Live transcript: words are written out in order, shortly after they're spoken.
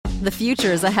The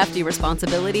future is a hefty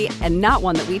responsibility and not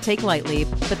one that we take lightly,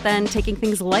 but then taking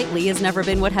things lightly has never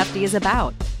been what Hefty is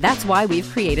about. That's why we've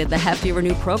created the Hefty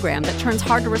Renew program that turns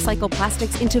hard-to-recycle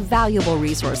plastics into valuable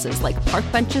resources like park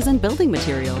benches and building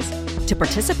materials. To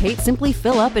participate, simply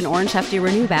fill up an orange Hefty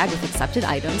Renew bag with accepted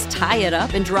items, tie it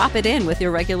up, and drop it in with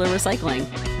your regular recycling.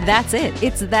 That's it.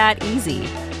 It's that easy.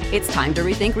 It's time to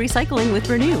rethink recycling with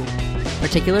Renew.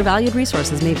 Particular valued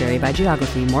resources may vary by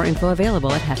geography. More info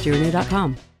available at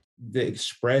heftyrenew.com. The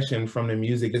expression from the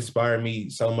music inspired me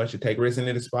so much to take risks, and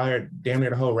it inspired damn near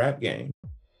the whole rap game.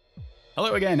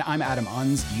 Hello again, I'm Adam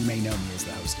Unz. You may know me as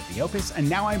the host of The Opus, and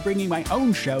now I'm bringing my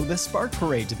own show, The Spark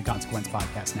Parade, to the Consequence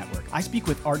Podcast Network. I speak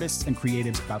with artists and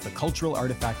creatives about the cultural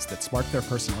artifacts that spark their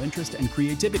personal interest and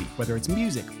creativity, whether it's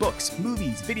music, books,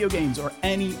 movies, video games, or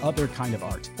any other kind of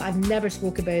art. I've never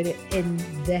spoke about it in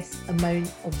this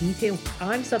amount of detail.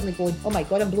 I'm suddenly going, oh my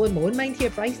God, I'm blowing my own mind here,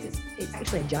 Christ. It's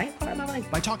actually a giant part of my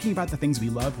life. By talking about the things we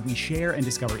love, we share and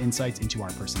discover insights into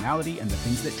our personality and the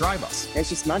things that drive us. It's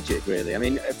just magic, really. I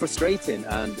mean, frustrating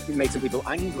and it makes some people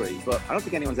angry, but I don't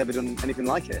think anyone's ever done anything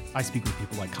like it. I speak with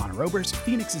people like Connor Oberst,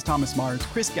 Phoenix's Thomas Mars,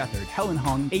 Chris Gethard, Helen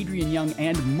Hong, Adrian Young,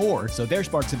 and more, so their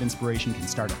sparks of inspiration can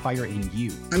start a fire in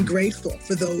you. I'm grateful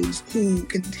for those who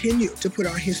continue to put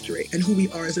our history and who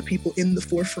we are as a people in the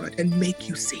forefront and make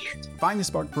you see it. Find The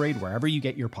Spark Parade wherever you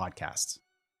get your podcasts.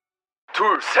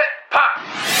 둘, 셋, 파!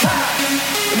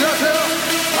 안녕하세요.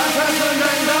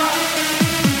 마사선장입니다.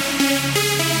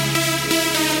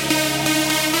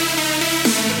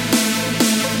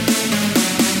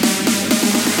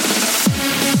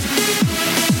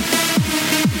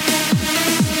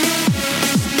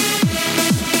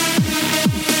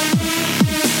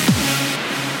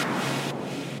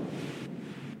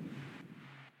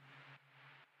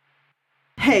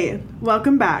 Hey,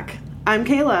 welcome back. I'm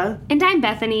Kayla. And I'm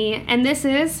Bethany, and this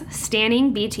is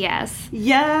Standing BTS.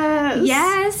 Yes!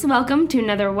 Yes, welcome to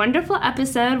another wonderful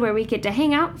episode where we get to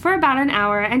hang out for about an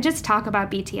hour and just talk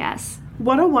about BTS.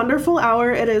 What a wonderful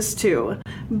hour it is, too.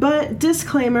 But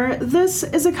disclaimer, this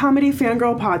is a comedy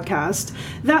fangirl podcast.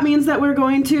 That means that we're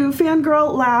going to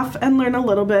fangirl, laugh, and learn a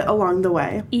little bit along the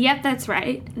way. Yep, that's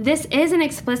right. This is an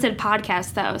explicit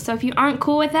podcast, though, so if you aren't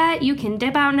cool with that, you can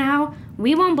dip out now.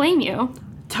 We won't blame you.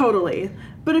 Totally.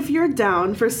 But if you're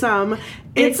down for some,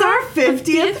 it's our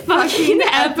 50th fucking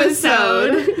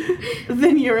episode,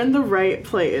 then you're in the right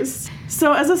place.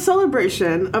 So as a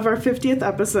celebration of our 50th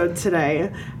episode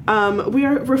today, we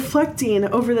are reflecting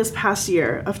over this past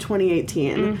year of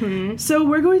 2018. Mm-hmm. So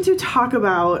we're going to talk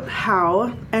about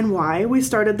how and why we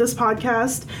started this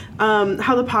podcast,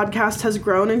 how the podcast has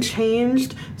grown and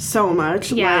changed so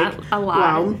much. Yeah, a lot.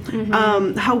 Wow.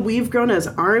 Mm-hmm. How we've grown as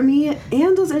ARMY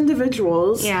and as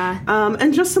individuals. Yeah.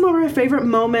 And just some of our favorite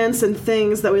moments and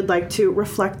things that we'd like to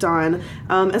reflect on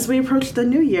as we approach the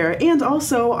new year, and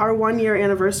also our 1-year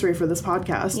anniversary for this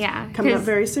podcast. Yeah. Coming up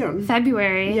very soon.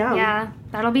 February. Yeah.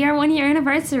 That'll be our 1-year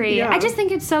anniversary. Yeah. I just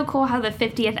think it's so cool how the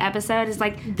 50th episode is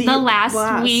like the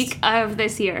last week of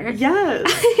this year. Yes.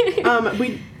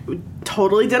 We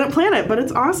totally didn't plan it, but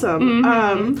it's awesome.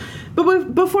 Mm-hmm.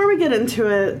 But before we get into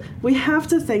it, we have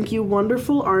to thank you,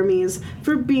 wonderful ARMYs,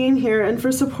 for being here and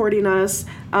for supporting us.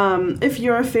 If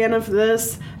you're a fan of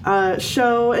this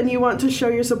show and you want to show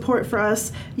your support for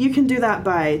us, you can do that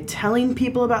by telling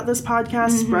people about this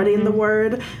podcast, spreading the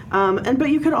word. But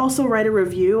you could also write a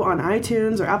review on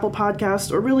iTunes or Apple Podcasts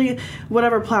or really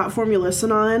whatever platform you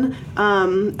listen on.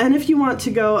 And if you want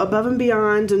to go above and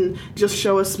beyond and just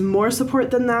show us more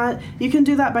support than that, you can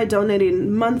do that by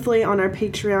donating monthly on our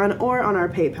Patreon or on our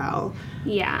PayPal.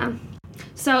 Yeah.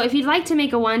 So if you'd like to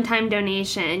make a one-time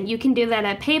donation, you can do that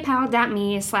at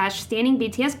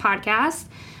paypal.me/standingbtspodcast.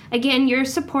 Again, your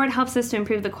support helps us to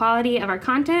improve the quality of our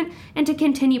content and to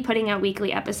continue putting out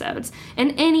weekly episodes.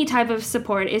 And any type of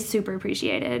support is super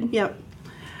appreciated. Yep.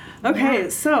 Okay,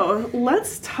 so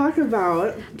let's talk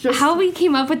about just how we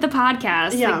came up with the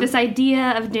podcast. Yeah. Like this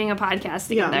idea of doing a podcast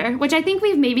together, which I think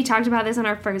we've maybe talked about this in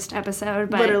our first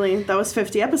episode. But literally, that was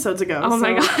 50 episodes ago. Oh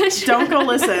my gosh. Don't go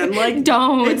listen. Like,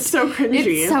 don't. It's so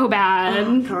cringy. It's so bad.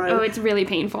 Oh, God. Oh, it's really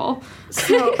painful.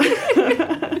 So,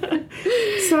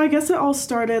 so I guess it all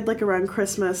started like around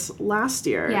Christmas last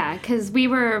year. Yeah, because we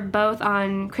were both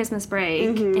on Christmas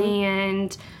break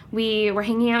and we were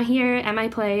hanging out here at my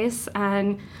place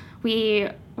and we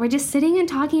were just sitting and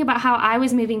talking about how I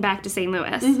was moving back to St.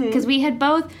 Louis because we had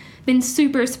both been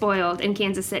super spoiled in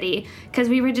Kansas City because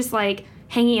we were just like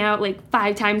hanging out like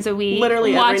 5 times a week,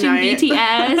 literally watching every night.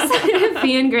 BTS,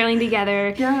 fangirling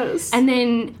together. Yes. And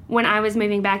then when I was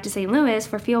moving back to St. Louis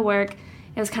for field work,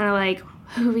 it was kind of like,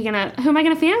 who am I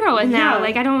gonna fangirl with now?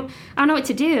 Like, I don't know what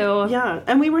to do. Yeah,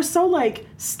 and we were so, like,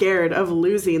 scared of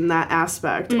losing that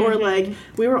aspect. Or, like,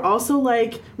 we were also,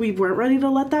 like, we weren't ready to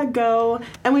let that go.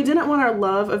 And we didn't want our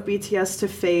love of BTS to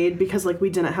fade because, like, we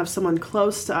didn't have someone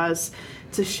close to us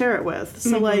to share it with.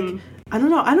 So, like, I don't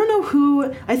know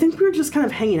who, I think we were just kind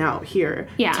of hanging out here,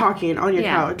 talking on your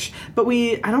couch. But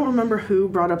I don't remember who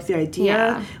brought up the idea.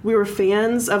 Yeah. We were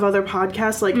fans of other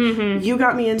podcasts. Like, you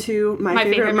got me into My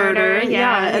Favorite Murder. And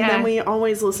then we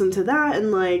always listened to that.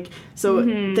 And, like, so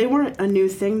they weren't a new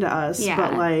thing to us.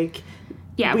 But, like...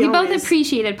 Yeah, we both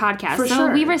appreciated podcasts. For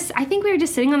so sure. I think we were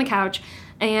just sitting on the couch,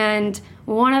 and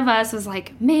one of us was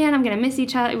like, man, I'm going to miss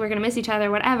each other. We're going to miss each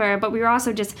other, whatever. But we were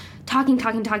also just talking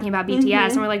about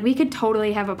BTS. And we're like, we could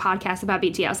totally have a podcast about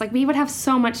BTS. Like, we would have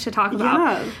so much to talk about.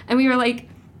 Yeah. And we were like,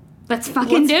 let's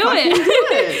fucking do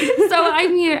it.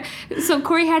 So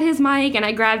Corey had his mic, and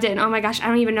I grabbed it. And oh my gosh, I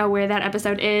don't even know where that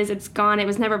episode is. It's gone. It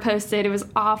was never posted. It was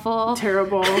awful.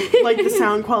 Terrible. Like, the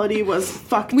sound quality was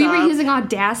fucked up. We were using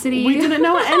Audacity. We didn't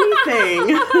know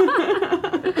anything.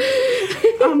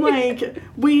 I'm like,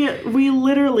 we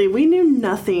knew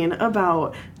nothing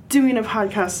about doing a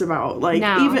podcast about, like,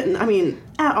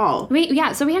 at all.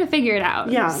 So we had to figure it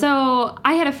out. Yeah. So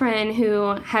I had a friend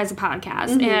who has a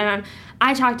podcast, and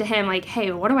I talked to him, like,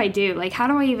 hey, what do I do? Like, how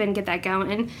do I even get that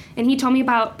going? And he told me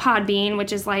about Podbean,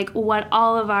 which is, like, what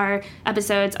all of our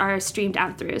episodes are streamed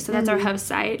out through. So that's our host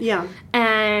site. Yeah.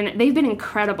 And they've been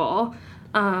incredible.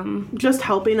 Just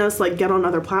helping us, like, get on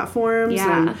other platforms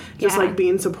and just like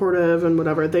being supportive and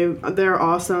whatever. They're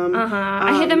awesome.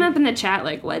 I hit them up in the chat,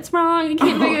 like, what's wrong? I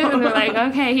can't figure it. And they're like,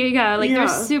 okay, here you go. Like, they're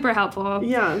super helpful.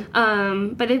 Yeah.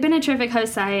 But they've been a terrific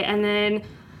host site. And then,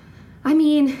 I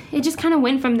mean, it just kind of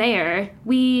went from there.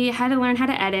 We had to learn how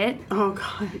to edit. Oh,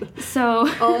 God.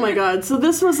 So. Oh, my God. So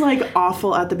this was, like,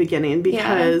 awful at the beginning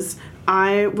because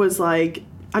I was, like,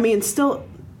 still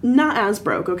not as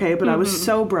broke, okay, but I was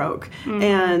so broke.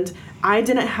 And I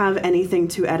didn't have anything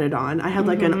to edit on. I had,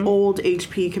 like, an old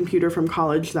HP computer from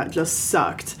college that just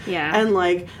sucked. Yeah. And,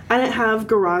 like, I didn't have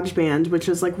GarageBand, which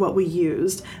is, like, what we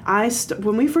used.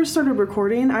 When we first started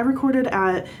recording, I recorded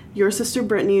at your sister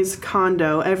Brittany's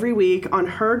condo every week on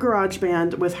her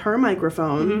GarageBand with her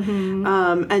microphone.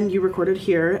 And you recorded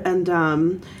here.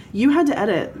 And you had to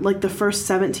edit, like, the first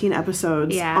 17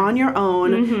 episodes on your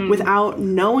own without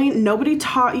knowing. Nobody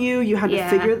taught you. You had to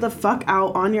figure the fuck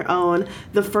out on your own.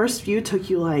 The first few took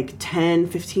you, like, 10,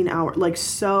 15 hours. Like,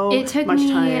 so much time.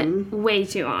 It took me way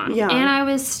too long. Yeah. And I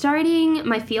was starting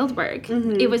my field work.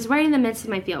 It was right in the midst of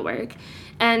my field work.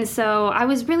 And so I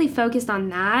was really focused on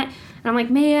that. And I'm like,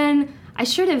 man, I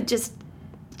should have just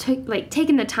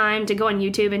taken the time to go on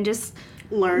YouTube and just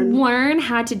learn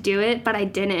how to do it, but I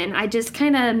didn't. I just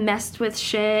kind of messed with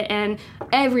shit, and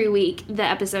every week the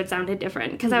episode sounded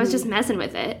different because I was just messing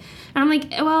with it. And I'm like,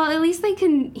 well, at least they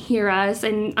can hear us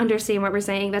and understand what we're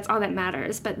saying. That's all that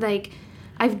matters. But, like,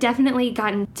 I've definitely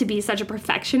gotten to be such a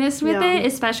perfectionist with it,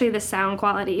 especially the sound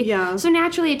quality. Yeah. So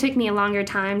naturally, it took me a longer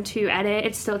time to edit.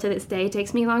 It still, to this day,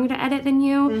 takes me longer to edit than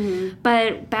you.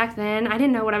 But back then, I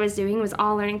didn't know what I was doing. It was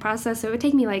all learning process, so it would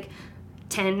take me, like,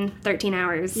 10, 13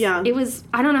 hours. Yeah. It was,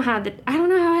 I don't know how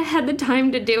I had the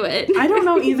time to do it. I don't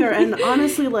know either. And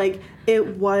honestly, like,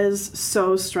 it was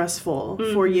so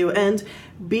stressful for you. And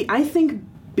I think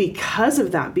because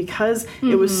of that, because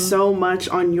it was so much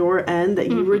on your end that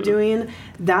you were doing,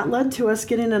 that led to us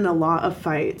getting in a lot of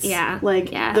fights. Yeah.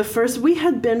 Like, we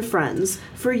had been friends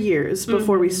for years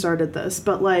before we started this,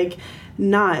 but, like,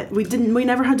 we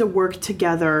never had to work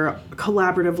together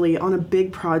collaboratively on a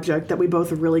big project that we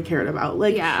both really cared about.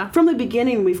 Like, from the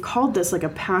beginning, we've called this, like, a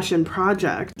passion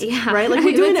project. Yeah. Right? Like,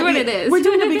 we're doing what it is. We're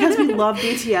doing it because we love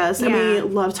BTS and we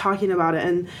love talking about it.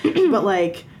 And, but,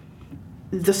 like,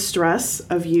 the stress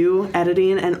of you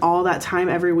editing and all that time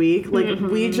every week, like,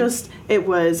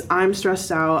 I'm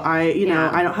stressed out. I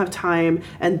don't have time.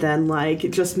 And then, like,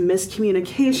 just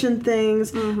miscommunication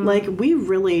things. Like,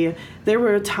 there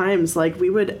were times, like, we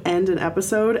would end an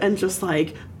episode and just,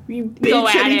 like,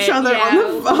 bitch at each other on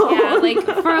the phone. Yeah,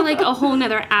 like, for, like, a whole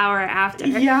nother hour after.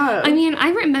 Yeah. I mean, I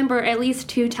remember at least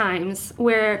 2 times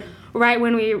where, right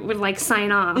when we would, like,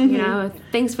 sign off, you know,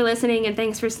 thanks for listening and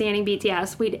thanks for standing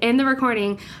BTS, we'd end the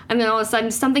recording, and then all of a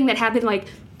sudden something that happened, like,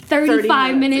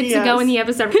 35 minutes ago in the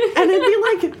episode. And it'd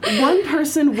be like, one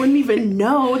person wouldn't even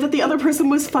know that the other person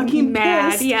was fucking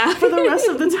mad for the rest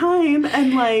of the time.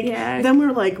 And, like, then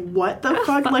we're like, what the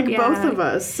fuck? Like, both of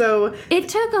us. So it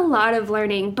took a lot of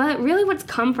learning, but really what's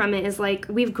come from it is, like,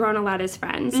 we've grown a lot as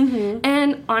friends.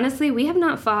 And honestly, we have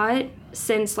not fought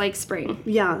since, like, spring.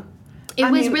 Yeah. It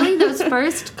was really those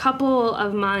first couple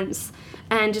of months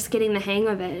and just getting the hang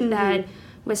of it that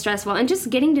was stressful, and just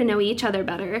getting to know each other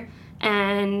better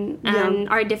and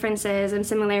our differences and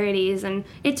similarities, and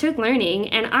it took learning,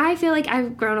 and I feel like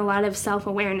I've grown a lot of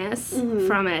self-awareness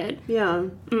from it. Yeah.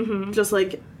 Just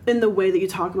like in the way that you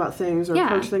talk about things or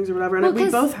approach things or whatever, and we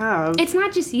both have. It's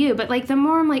not just you, but like the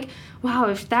more I'm like, wow,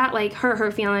 if that like hurt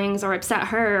her feelings or upset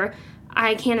her,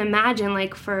 I can't imagine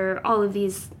like for all of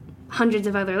these hundreds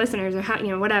of other listeners or how, you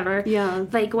know, whatever,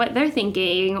 like what they're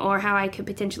thinking or how I could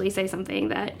potentially say something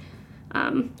that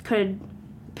could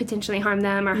potentially harm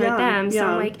them or hurt them. So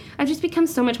I'm like, I've just become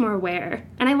so much more aware,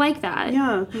 and I like that.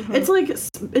 It's like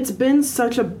it's been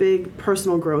such a big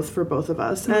personal growth for both of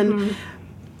us, and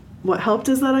what helped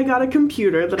is that I got a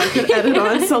computer that I could edit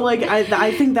on. So like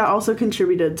I think that also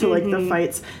contributed to like the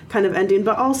fights kind of ending,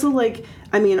 but also like,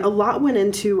 I mean, a lot went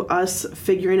into us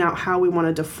figuring out how we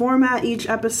wanted to format each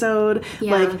episode,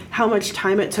 like how much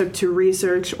time it took to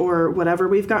research or whatever.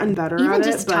 We've gotten better at it. Even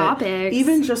just topics.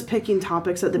 Even just picking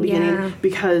topics at the beginning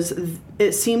because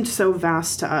it seemed so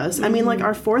vast to us. I mean, like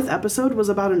our 4th episode was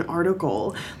about an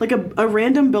article, like a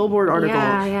random Billboard article.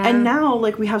 And now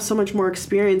like we have so much more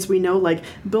experience. We know like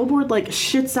Billboard like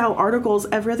shits out articles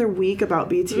every other week about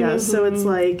BTS. So it's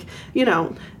like, you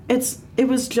know, it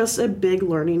was just a big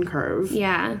learning curve.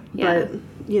 But,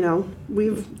 you know,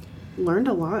 we've learned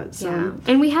a lot. So.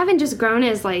 And we haven't just grown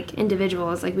as, like,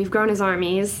 individuals. Like, we've grown as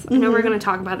armies. I know we're going to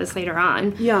talk about this later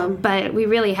on. But we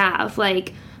really have.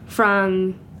 Like,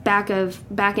 from back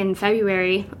in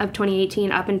February of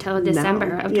 2018 up until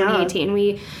December of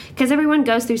 2018. Because everyone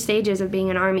goes through stages of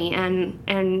being an army. And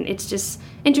it's just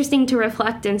interesting to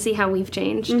reflect and see how we've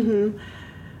changed.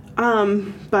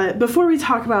 But before we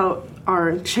talk about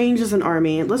our change as an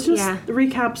army, let's just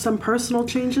recap some personal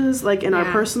changes, like in our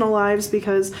personal lives,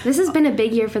 because this has been a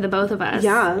big year for the both of us.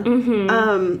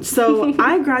 So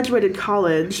I graduated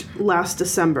college last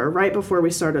December, right before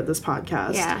we started this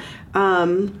podcast.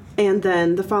 And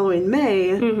then the following May,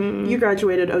 you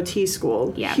graduated OT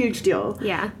school. Huge deal.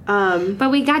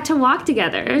 But we got to walk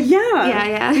together.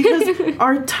 Because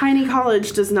our tiny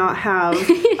college does not have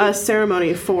a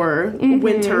ceremony for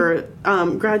winter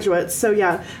graduates.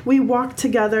 So we walked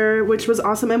together, which was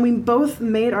awesome. And we both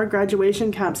made our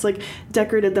graduation caps, like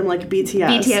decorated them like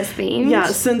BTS. BTS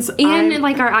themed. And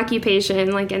like our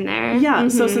occupation, like in there.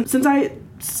 So since I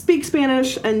speak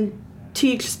Spanish and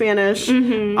teach Spanish,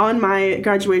 on my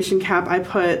graduation cap I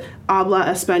put Habla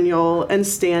Español and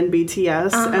Stan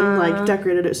BTS and like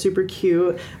decorated it super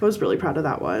cute. I was really proud of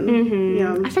that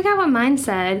one. I forgot what mine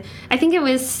said. I think it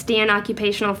was Stan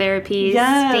Occupational Therapy,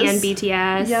 Stan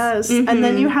BTS. And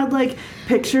then you had like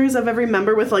pictures of every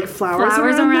member with like flowers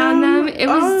around them. It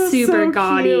was super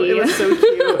gaudy. Cute. It was so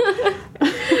cute.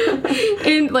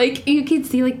 And like you could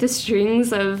see like the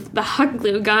strings of the hot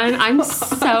glue gun. I'm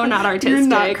so not artistic. You're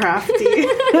not crafty.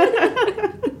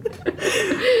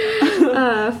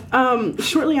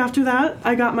 Shortly after that,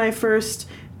 I got my first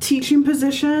teaching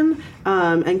position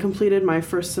and completed my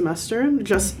first semester.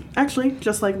 Just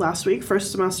like last week,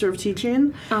 first semester of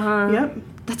teaching. Yep.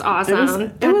 That's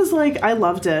awesome. It was like, I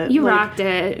loved it. You rocked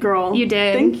it. Girl. You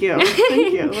did. Thank you.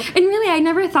 And really, I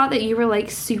never thought that you were, like,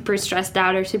 super stressed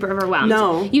out or super overwhelmed.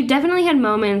 No. You definitely had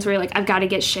moments where you're like, I've got to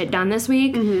get shit done this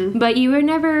week. But you were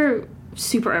never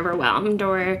super overwhelmed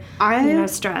or,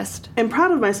 stressed. I'm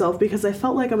proud of myself because I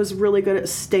felt like I was really good at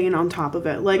staying on top of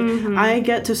it. Like, I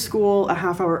get to school a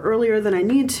half hour earlier than I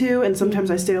need to, and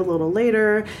sometimes I stay a little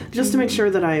later just to make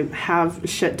sure that I have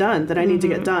shit done that I need to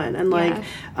get done. And, like,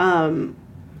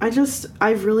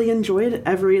 I've really enjoyed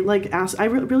every, like, I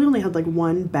really only had, like,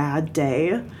 one bad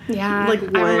day. Yeah,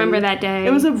 I remember that day.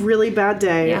 It was a really bad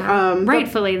day. Yeah.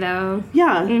 Rightfully, though.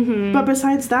 Yeah, but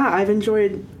besides that, I've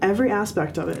enjoyed every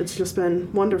aspect of it. It's just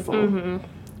been wonderful.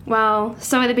 Well,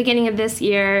 so at the beginning of this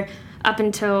year, up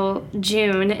until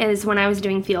June, is when I was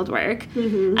doing field work.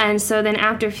 And so then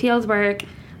after field work,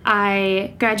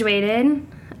 I graduated.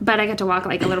 But I got to walk,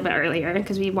 like, a little bit earlier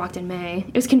because we walked in May.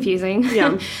 It was confusing.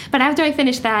 Yeah. But after I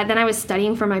finished that, then I was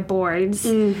studying for my boards.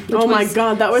 Oh, my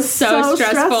God. That was so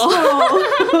stressful.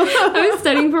 I was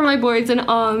studying for my boards, and,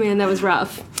 oh, man, that was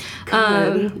rough.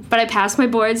 But I passed my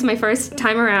boards my first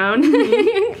time around.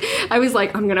 I was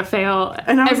like, I'm going to fail.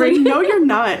 And I was like, no, you're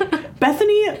not.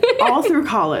 Bethany, all through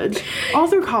college,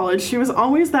 she was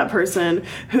always that person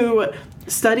who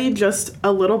studied just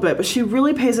a little bit, but she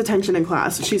really pays attention in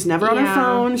class. She's never on her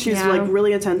phone. She's like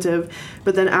really attentive.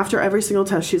 But then after every single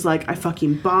test, she's like, I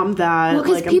fucking bombed that. Well,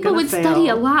 because like, people would study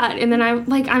a lot, and then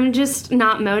I'm just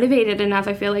not motivated enough,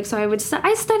 I feel like. So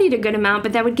I studied a good amount,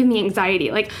 but that would give me anxiety.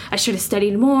 Like, I should have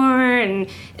studied more, and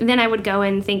then I would go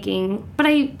in thinking, but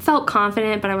I felt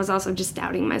confident, but I was also just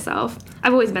doubting myself.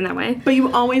 I've always been that way. But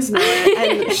you always know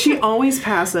And she always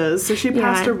passes, so she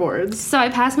passed her boards. So I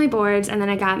passed my boards, and then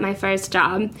I got my first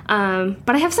job.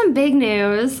 But I have some big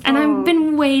news, and I've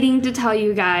been waiting to tell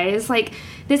you guys. Like,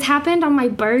 this happened on my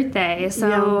birthday,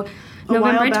 so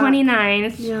November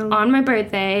 29th, on my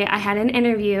birthday, I had an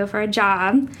interview for a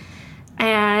job,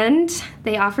 and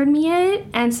they offered me it,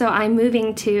 and so I'm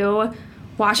moving to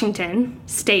Washington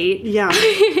State. Yeah.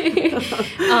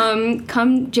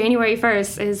 Come January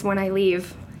 1st is when I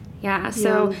leave. Yeah,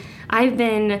 so I've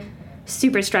been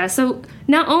super stressed. So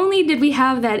not only did we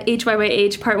have that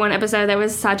HYYH Part 1 episode that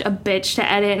was such a bitch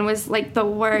to edit and was, like, the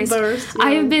worst.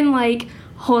 I have been, like,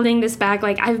 holding this back.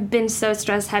 Like, I've been so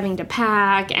stressed having to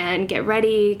pack and get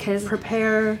ready because...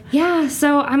 Prepare. Yeah,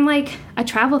 so I'm, like, a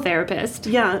travel therapist.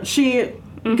 Yeah, she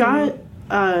got...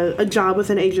 a job with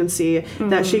an agency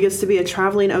that she gets to be a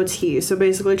traveling OT. So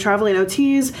basically, traveling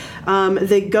OTs,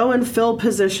 they go and fill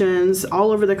positions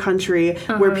all over the country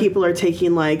where people are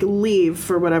taking, like, leave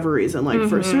for whatever reason, like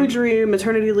for surgery,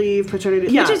 maternity leave, paternity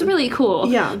leave. Which is really cool.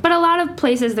 Yeah. But a lot of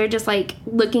places, they're just, like,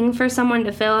 looking for someone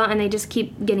to fill, and they just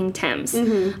keep getting temps.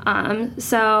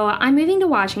 So I'm moving to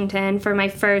Washington for my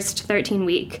first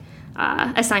 13-week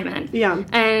assignment. Yeah.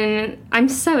 And I'm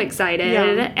so excited.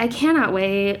 Yeah. I cannot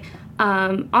wait.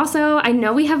 Also, I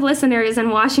know we have listeners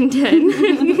in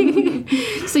Washington,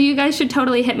 so you guys should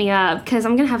totally hit me up, because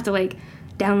I'm going to have to, like,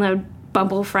 download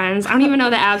Bumble Friends. I don't even know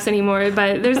the apps anymore,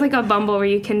 but there's, like, a Bumble where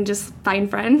you can just find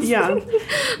friends. Yeah.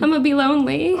 I'm going to be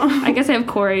lonely. I guess I have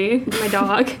Corey, my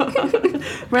dog.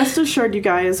 Rest assured, you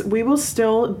guys, we will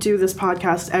still do this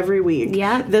podcast every week.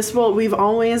 Yeah.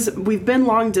 We've been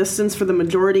long distance for the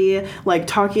majority, like,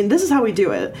 talking. This is how we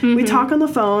do it. We talk on the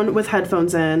phone with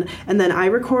headphones in, and then I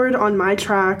record on my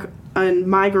track on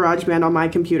my GarageBand on my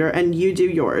computer, and you do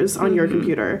yours on your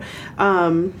computer.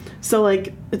 So,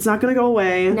 like, it's not going to go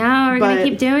away. No, we're going to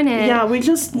keep doing it. Yeah, we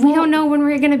don't know when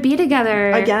we're going to be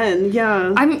together. Again,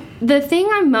 yeah. The thing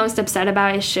I'm most upset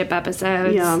about is ship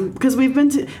episodes. Yeah, because we've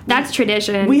been that's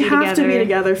tradition. We have to be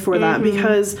together for that,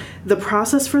 because the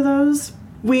process for those...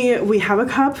 We have a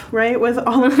cup, right, with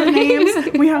all of the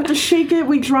names. We have to shake it.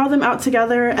 We draw them out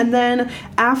together. And then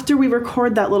after we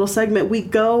record that little segment, we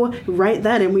go right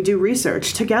then and we do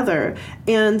research together.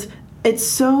 And it's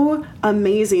so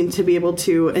amazing to be able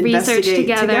to investigate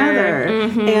together.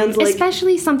 And, like,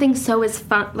 especially something so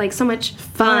much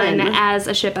fun as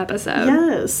a ship episode.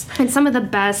 Yes. And some of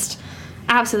the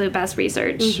absolute best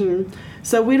research.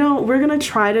 So we're going to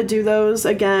try to do those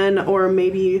again, or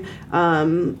maybe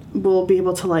we'll be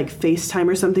able to, like, FaceTime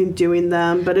or something doing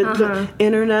them. But the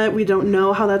internet, we don't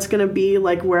know how that's going to be,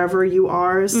 like, wherever you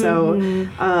are. So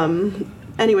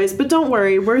anyways, but don't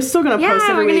worry. We're still going to post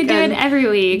every week. Yeah, we're going to do it every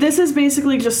week. This is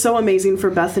basically just so amazing for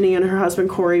Bethany and her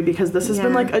husband, Corey, because this has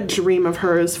been, like, a dream of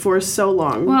hers for so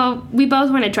long. Well, we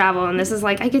both want to travel, and this is,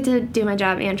 like, I get to do my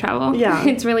job and travel. Yeah.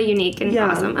 It's really unique and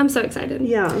awesome. I'm so excited.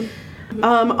 Yeah.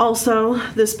 Also,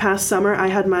 this past summer, I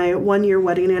had my 1-year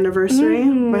wedding anniversary.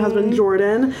 My husband,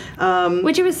 Jordan.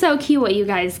 Which it was so cute what you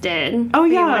guys did. Oh,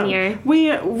 yeah. 1 year.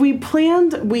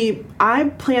 I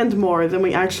planned more than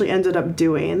we actually ended up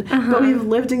doing. But we've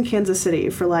lived in Kansas City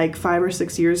for, like, 5 or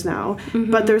 6 years now.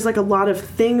 But there's, like, a lot of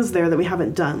things there that we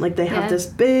haven't done. Like, they have this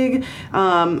big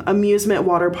amusement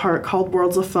water park called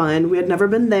Worlds of Fun. We had never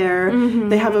been there.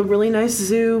 They have a really nice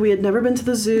zoo. We had never been to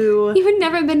the zoo. You had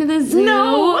never been to the zoo?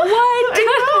 No. What?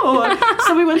 I know.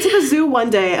 So we went to the zoo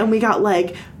one day, and we got,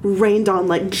 like, rained on,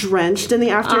 like, drenched in the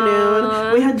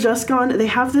afternoon. We had just gone. They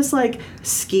have this, like,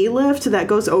 ski lift that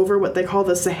goes over what they call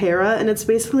the Sahara, and it's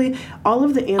basically all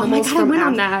of the animals from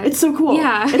Africa. It's so cool.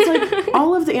 Yeah. It's like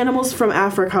all of the animals from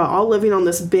Africa all living on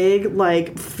this big,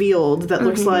 like, field that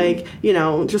looks like, you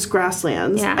know, just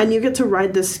grasslands. Yeah. And you get to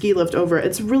ride this ski lift over.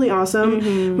 It's really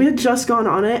awesome. We had just gone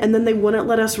on it, and then they wouldn't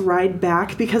let us ride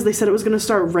back because they said it was going to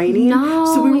start raining. No,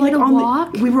 so we were,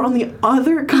 like, we were on the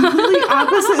other completely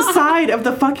opposite side of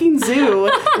the fucking zoo,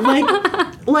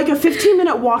 like a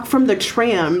 15-minute walk from the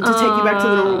tram to take you back to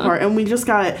the normal part, and we just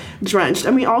got drenched.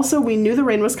 And we knew the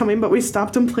rain was coming, but we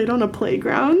stopped and played on a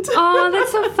playground. Oh,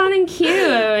 that's so fun and cute.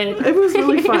 It was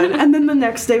really fun. And then the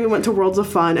next day we went to Worlds of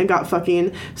Fun and got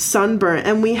fucking sunburnt,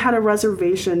 and we had a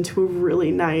reservation to a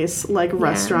really nice, like,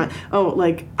 restaurant. Oh,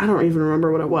 like, I don't even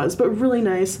remember what it was, but really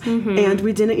nice. And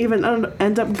we didn't even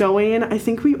end up going. I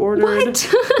think we ordered...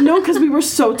 What? No, because we were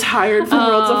so tired from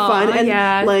Worlds of Fun,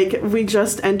 and like, we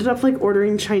just ended up, like,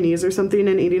 ordering Chinese or something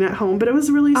and eating at home, but it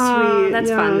was really sweet. That's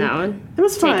fun, though. It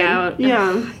was fun. Takeout.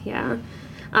 Yeah. Yeah.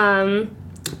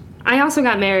 I also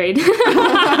got married.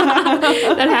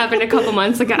 That happened a couple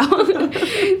months ago.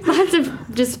 Lots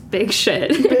of just big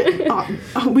shit.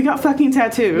 We got fucking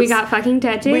tattoos. We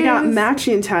got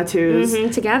matching tattoos.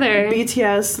 Together.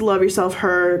 BTS, Love Yourself,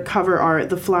 Her, cover art,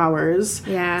 the flowers.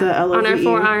 Yeah. The LOVE. On our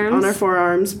forearms. On our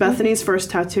forearms. Bethany's first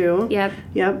tattoo. Yep.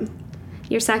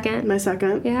 Your second. My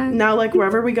second. Yeah. Now, like,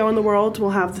 wherever we go in the world,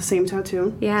 we'll have the same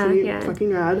tattoo. Yeah.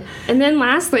 Fucking rad. And then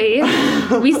lastly,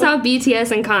 we saw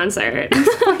BTS in concert.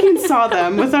 Fucking saw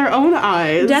them with our own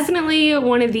eyes. Definitely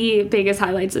one of the biggest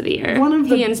highlights of the year. One of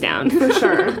the, hands down. For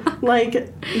sure. Like,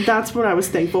 that's what I was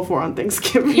thankful for on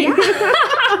Thanksgiving. Yeah.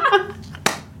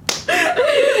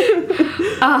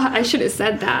 I should have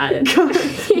said that. God,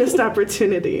 missed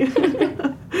opportunity.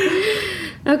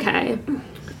 Okay.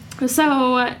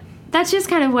 So that's just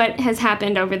kind of what has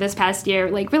happened over this past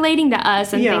year, like relating to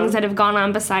us and things that have gone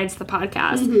on besides the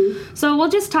podcast. So we'll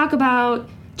just talk about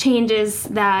changes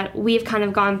that we've kind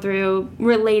of gone through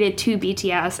related to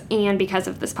BTS and because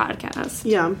of this podcast.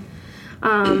 Yeah.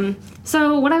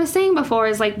 So what I was saying before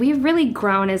is, like, we've really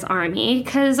grown as ARMY,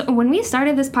 because when we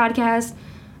started this podcast,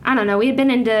 I don't know, we had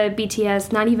been into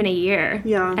BTS not even a year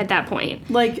at that point.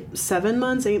 Like 7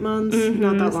 months, 8 months,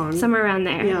 not that long. Somewhere around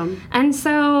there. Yeah. And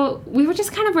so we were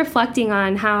just kind of reflecting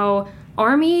on how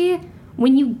ARMY,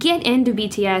 when you get into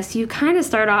BTS, you kind of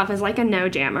start off as like a no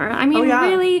jammer. I mean,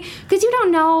 really, because you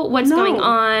don't know what's going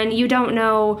on. You don't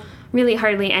know really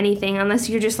hardly anything unless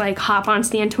you just like hop on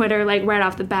Stan Twitter like right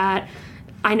off the bat.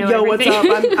 I know everything.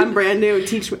 What's up? I'm brand new.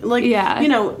 Teach me. Like, you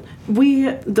know,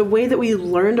 the way that we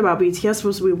learned about BTS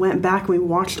was we went back and we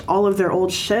watched all of their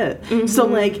old shit. So,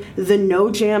 like, the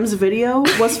No Jams video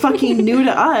was fucking new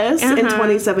to us in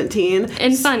 2017.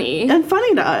 And funny. And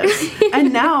funny to us.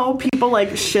 And now people,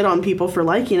 like, shit on people for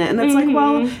liking it. And it's like,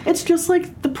 well, it's just,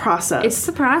 like, the process. It's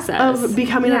the process. Of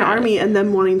becoming an ARMY and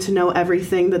then wanting to know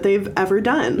everything that they've ever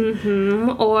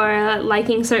done. Or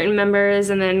liking certain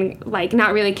members and then, like,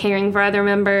 not really caring for other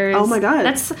members. Oh, my God.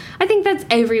 I think that's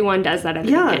everyone does that at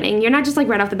the beginning. You're not just like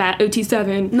right off the bat,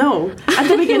 OT7. No. At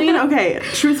the beginning, okay,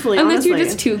 truthfully, unless honestly. you're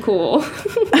just too cool.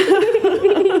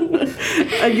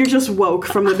 You're just woke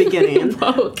from the beginning.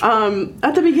 Woke.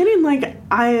 At the beginning, like,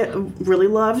 I really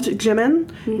loved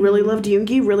Jimin, really loved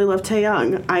Yoongi, really loved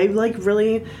Taehyung. I liked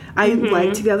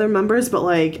the other members, but,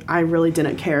 like, I really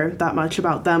didn't care that much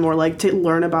about them or, like, to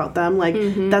learn about them. Like,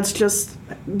 that's just,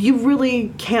 you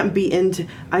really can't be into,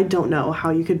 I don't know how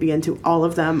you could be into all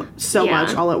of them so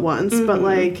much all at once, but,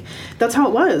 like, that's how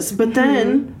it was. But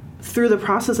then, through the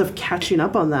process of catching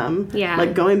up on them,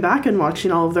 like going back and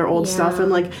watching all of their old stuff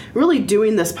and like really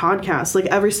doing this podcast, like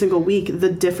every single week,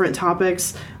 the different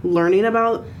topics, learning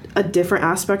about a different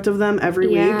aspect of them every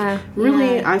week,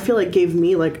 really, I feel like gave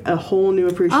me like a whole new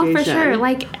appreciation. Oh, for sure.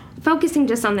 Like, focusing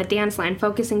just on the dance line,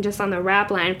 focusing just on the rap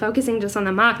line, focusing just on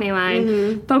the Maknae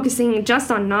line, focusing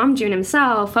just on Namjoon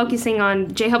himself, focusing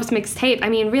on J-Hope's mixtape. I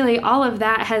mean, really, all of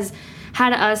that has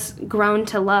had us grown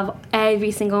to love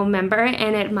every single member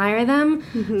and admire them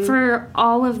for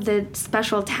all of the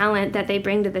special talent that they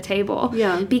bring to the table.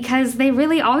 Yeah. Because they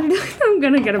really are, I'm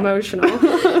going to get emotional.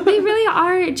 They really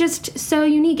are just so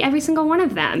unique, every single one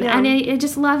of them. Yeah. And I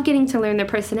just love getting to learn their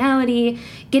personality,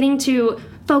 getting to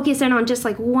focus in on just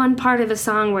like one part of the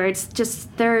song where it's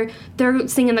just they're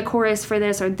singing the chorus for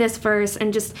this or this verse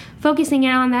and just focusing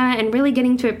in on that and really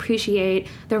getting to appreciate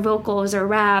their vocals or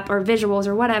rap or visuals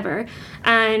or whatever.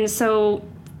 And so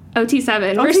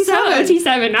OT7. We're so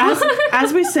OT7 now.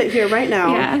 As we sit here right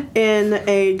now in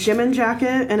a Jimin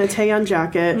jacket and a Taehyung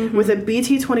jacket with a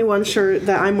BT21 shirt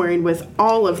that I'm wearing with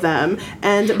all of them,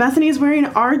 and Bethany's wearing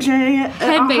RJ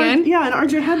headband. An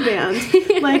RJ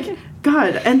headband. Like,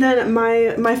 God. And then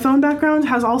my phone background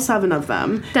has all 7 of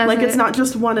them. It's not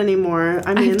just one anymore.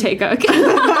 I mean, I have Taekook.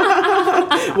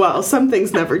 Well, some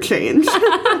things never change.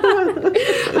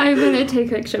 I've been a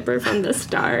Taekook shipper from the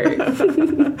start.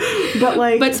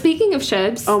 But speaking of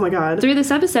ships, oh my God, through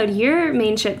this episode, your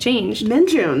main ship changed.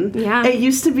 Minjun. Yeah. It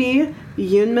used to be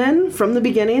Yoonmin from the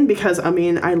beginning because, I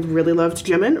mean, I really loved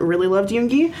Jimin, really loved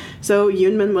Yoongi. So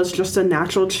Yoonmin was just a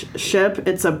natural ship.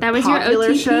 It's a that was popular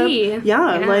your OTP. ship.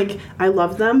 Yeah, like, I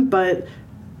love them, but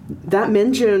that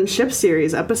Minjun ship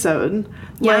series episode,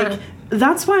 like,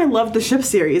 that's why I love the ship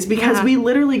series, because we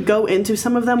literally go into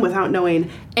some of them without knowing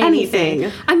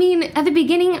anything. I mean, at the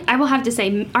beginning, I will have to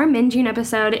say, our Minjun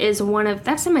episode is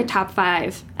that's in my top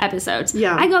 5 episodes.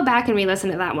 Yeah. I go back and re-listen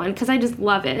to that one, because I just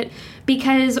love it.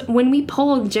 Because when we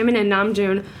pulled Jimin and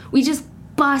Namjoon, we just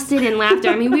busted in laughter.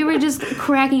 I mean, we were just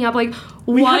cracking up like,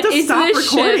 We what had to is stop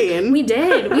this recording. shit? We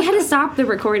did. We had to stop the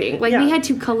recording. Like, Yeah. we had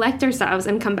to collect ourselves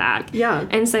and come back. Yeah.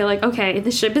 And say, like, okay,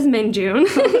 the ship is Min-June.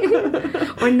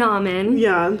 Or Namin.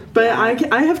 Yeah, but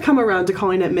I have come around to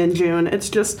calling it Min-June. It's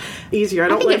just easier. I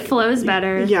don't think like it flows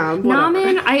better. Yeah, whatever.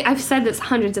 Namin, I've said this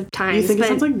hundreds of times. You think it but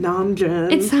sounds like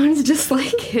Namjoon? it sounds just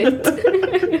like it.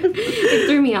 It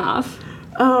threw me off.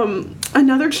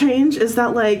 Another change is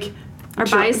that, like, Our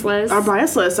bias lists. Our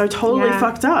bias lists are totally Yeah.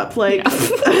 fucked up. Like,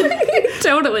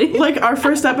 Totally. like our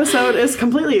first episode is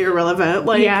completely irrelevant.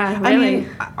 Like, Yeah, I really. mean,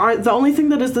 the only thing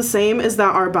that is the same is that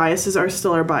our biases are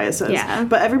still our biases. Yeah.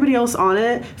 But everybody else on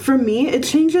it, for me, it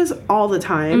changes all the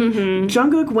time. Mm-hmm.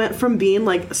 Jungkook went from being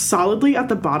like solidly at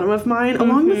the bottom of mine,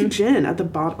 along with Jin at the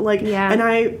bottom. Like, Yeah. and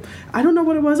I don't know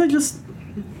what it was.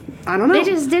 I don't know. They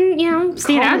just didn't,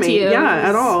 stand Call out to me. you. Yeah,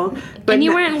 at all. But And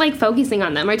you weren't, like, focusing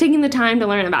on them or taking the time to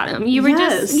learn about them. You were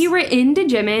Yes. you were into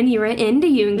Jimin, you were into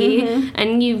Yoongi, Mm-hmm.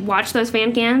 and you watched those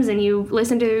fan cams and you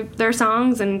listened to their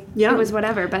songs and Yeah. it was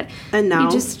whatever. But And now, you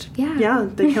just, yeah,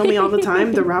 they kill me all the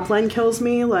time. The rap line kills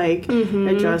me. Like,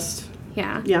 it just,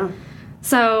 yeah. yeah.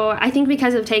 So I think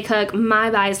because of Taekook, my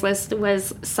bias list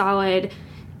was solid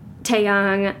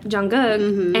Taeyang, Jungkook,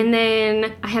 Mm-hmm. and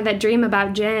then I had that dream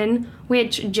about Jin,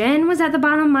 which Jin was at the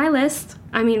bottom of my list.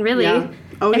 I mean, really, Yeah.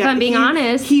 Oh, if yeah. I'm being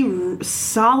honest. He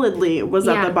solidly was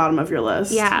at Yeah. the bottom of your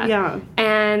list. Yeah. Yeah.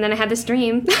 And then I had this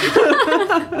dream.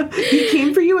 He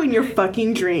came for you in your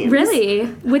fucking dreams. Really?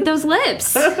 With those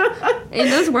lips.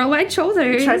 And those worldwide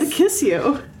shoulders. Tried to kiss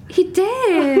you. He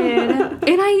did.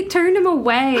 And I turned him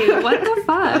away. What the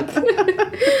fuck?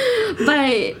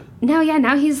 But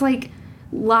now he's like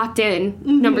locked in.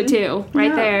 Number 2. Right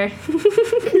Yeah. there.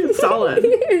 Solid.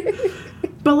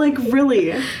 But, like,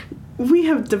 really, we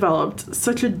have developed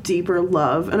such a deeper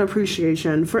love and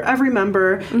appreciation for every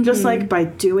member, just like by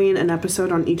doing an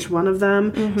episode on each one of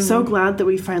them. So glad that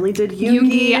we finally did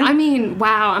Yoongi. I mean,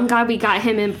 wow. I'm glad we got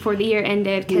him in before the year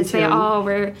ended because they too. all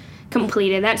were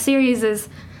completed. That series is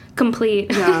complete.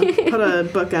 Yeah, put a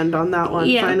bookend on that one,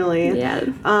 Yeah. finally. Yeah.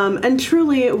 And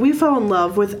truly, we fell in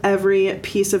love with every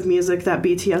piece of music that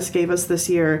BTS gave us this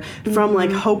year, from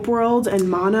like Hope World and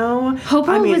Mono. Hope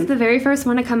World was the very first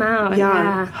one to come out.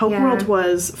 Yeah, Hope World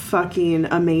was fucking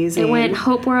amazing. It went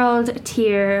Hope World,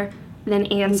 Tear, then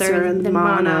Answer, then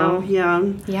Mono. Yeah.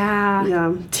 Yeah.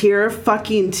 Yeah. Tear.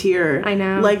 I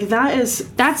know. Like, that's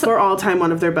for all time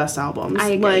one of their best albums. I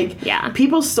agree. Like, Yeah.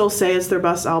 people still say it's their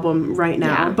best album right now.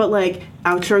 Yeah. But, like,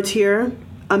 Outro Tear,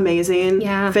 amazing.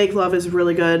 Yeah. Fake Love is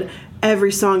really good.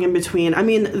 Every song in between. I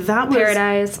mean, that was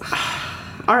Paradise.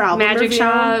 our album Magic review.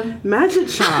 Shop. Magic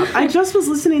Shop. I just was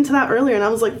listening to that earlier and I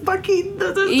was like, fucking,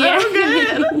 this is so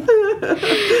good.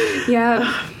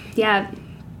 Yeah. Yeah.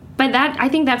 But I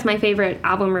think that's my favorite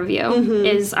album review,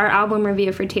 is our album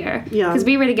review for Tear. Yeah. Because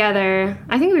we were together,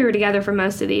 I think we were together for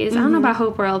most of these. I don't know about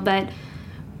Hope World, but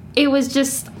it was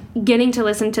just getting to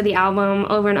listen to the album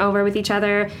over and over with each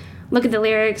other, look at the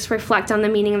lyrics, reflect on the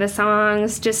meaning of the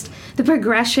songs, just the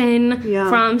progression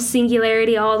from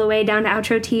Singularity all the way down to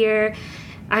Outro Tear.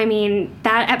 I mean,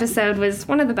 that episode was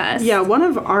one of the best. Yeah, one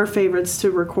of our favorites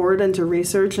to record and to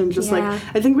research, and just like,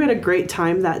 I think we had a great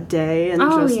time that day, and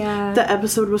the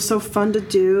episode was so fun to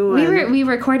do. We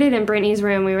recorded in Brittany's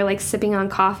room. We were like sipping on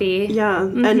coffee. Yeah,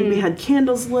 and we had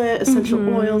candles lit, essential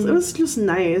oils. It was just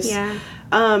nice. Yeah.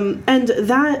 And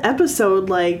that episode,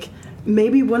 like,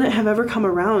 maybe wouldn't have ever come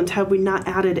around had we not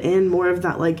added in more of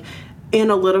that, like,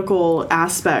 analytical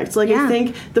aspect. Like, I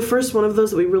think the first one of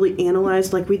those that we really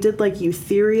analyzed, like, we did like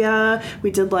Eutheria,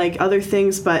 we did like other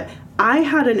things, but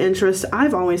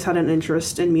I've always had an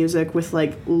interest in music with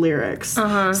like lyrics.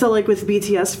 So like with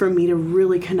BTS, for me to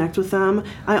really connect with them,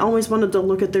 I always wanted to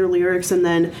look at their lyrics and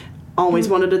then always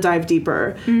wanted to dive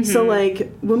deeper. So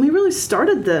like when we really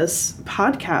started this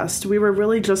podcast, we were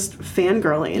really just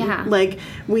fangirling. Yeah. Like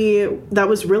that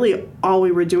was really all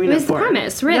we were doing It was it for. the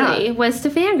premise, really, was to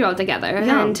fangirl together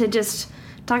and to just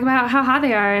talk about how hot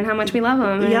they are and how much we love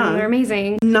them and they're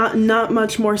amazing. Not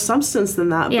much more substance than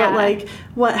that. Yeah. But like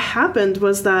what happened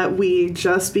was that we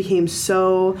just became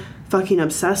so fucking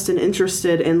obsessed and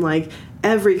interested in like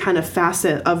every kind of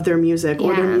facet of their music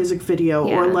or their music video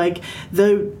or like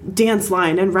the dance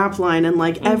line and rap line and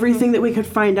like everything that we could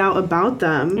find out about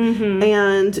them.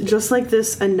 And just like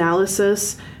this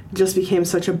analysis just became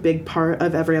such a big part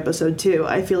of every episode too.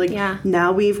 I feel like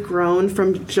now we've grown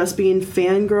from just being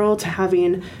fangirl to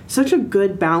having such a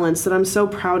good balance that I'm so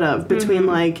proud of between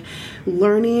like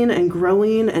learning and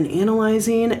growing and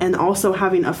analyzing and also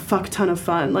having a fuck ton of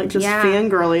fun, like just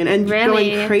fangirling and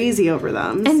going crazy over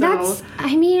them. And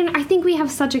I think we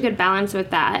have such a good balance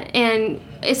with that. And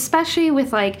especially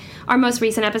with like our most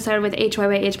recent episode with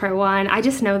HYYH Part 1. I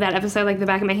just know that episode like the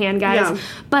back of my hand, guys. Yeah.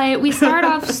 But we start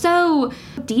off so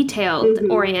detailed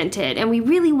oriented, and we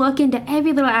really look into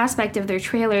every little aspect of their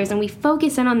trailers, and we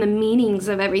focus in on the meanings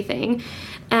of everything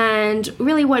and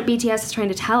really what BTS is trying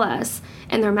to tell us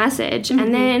and their message.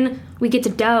 And then we get to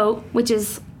Dope, which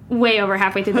is way over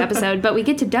halfway through the episode, but we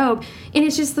get to Dope, and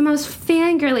it's just the most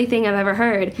fangirly thing I've ever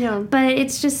heard. Yeah. But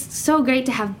it's just so great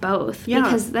to have both, Yeah.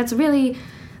 because that's really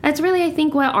I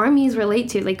think what armies relate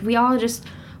to. Like, we all just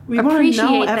appreciate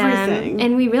know them, everything.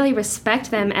 and we really respect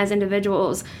them as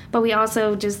individuals, but we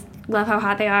also just love how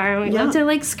hot they are, and we love to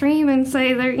like scream and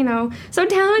say they're, you know, so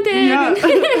talented. Yeah.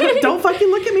 Don't fucking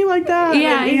look at me like that.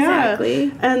 Yeah,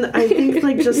 exactly. And I think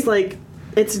like just like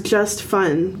it's just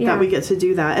fun that we get to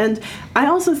do that. And I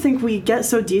also think we get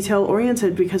so detail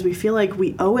oriented because we feel like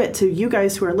we owe it to you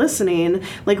guys who are listening.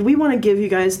 Like, we want to give you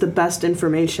guys the best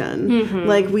information.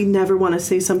 Like, we never want to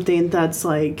say something that's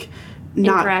like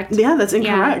not incorrect. Yeah, that's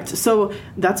incorrect. So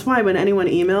that's why when anyone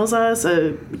emails us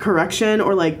a correction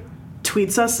or like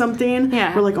tweets us something,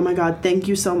 we're like, oh my god, thank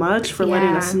you so much for letting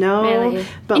us know. Really.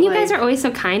 But and you like, guys are always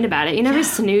so kind about it. You're never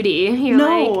snooty. You're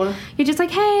you're just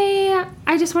like, hey,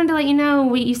 I just wanted to let you know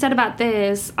what you said about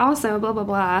this. Also, blah blah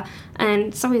blah, and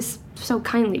it's always so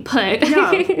kindly put.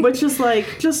 Yeah, which is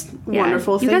like just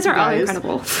wonderful. You Thank guys are all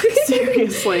incredible.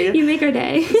 Seriously, you make our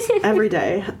day every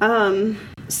day.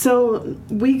 So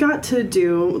we got to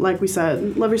do, like we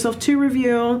said, Love Yourself 2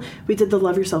 review. We did the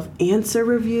Love Yourself Answer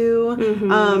review.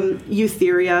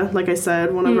 Eutheria, like I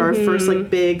said, one of our first like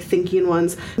big thinking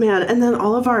ones. Man, and then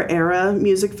all of our era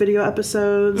music video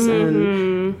episodes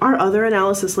and our other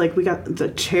analysis, like we got the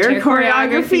chair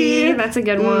choreography. That's a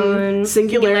good one.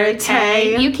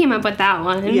 Singularity. You came up with that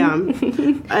one. Yeah.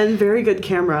 And very good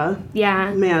camera.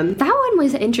 Yeah. Man. That one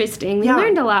was interesting. We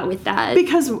learned a lot with that.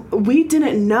 Because we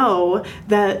didn't know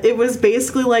that it was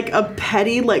basically like a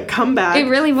petty like comeback. It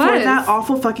really was. For that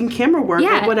awful fucking camera work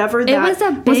or whatever. It was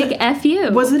a big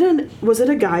FU. Was it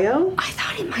a Gaio? I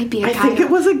thought it might be a Gaio. I think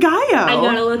it was a Gaio. I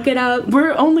gotta look it up.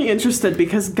 We're only interested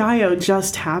because Gaio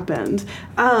just happened.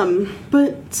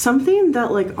 But something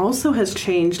that like also has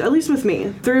changed, at least with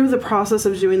me, through the process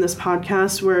of doing this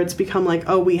podcast where it's become like,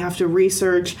 oh, we have to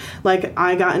research. Like,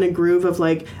 I got in a groove of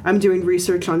like, I'm doing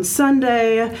research on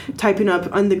Sunday, typing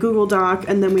up on the Google Doc,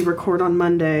 and then we record on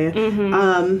Monday.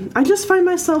 I just find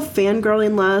myself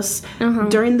fangirling less.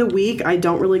 During the week, I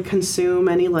don't really consume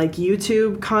any like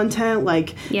YouTube content,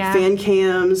 like fan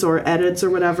cams or edits or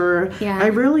whatever. I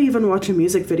rarely even watch a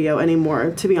music video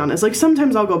anymore, to be honest. Like,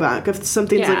 sometimes I'll go back if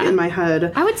something's like in my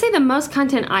head. I would say the most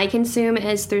content I consume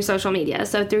is through social media,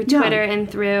 so through Twitter and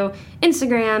through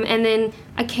Instagram, and then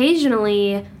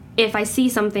occasionally if I see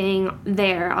something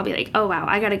there, I'll be like, oh wow,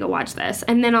 I gotta go watch this,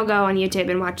 and then I'll go on YouTube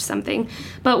and watch something.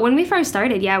 But when we first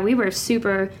started, we were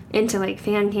super into like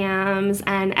fan cams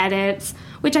and edits,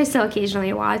 which I still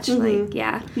occasionally watch. But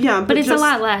it's just a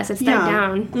lot less. It's died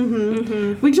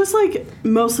down. We just like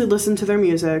mostly listen to their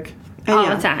music. And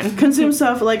all the time. Consume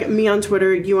stuff, like me on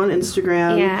Twitter, you on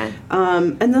Instagram.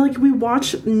 And then like we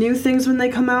watch new things when they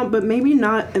come out, but maybe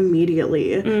not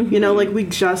immediately. You know, like we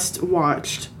just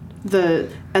watched the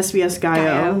SBS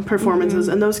Gaio performances,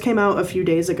 and those came out a few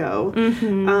days ago.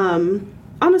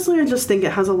 Honestly, I just think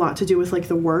it has a lot to do with like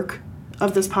the work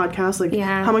of this podcast, like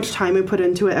how much time we put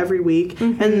into it every week.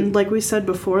 And like we said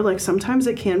before, like sometimes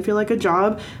it can feel like a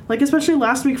job, like especially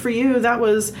last week for you, that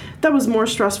was more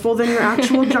stressful than your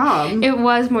actual job. It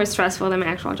was more stressful than my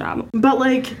actual job, but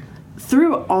like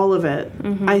through all of it,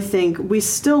 I think we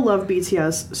still love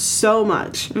BTS so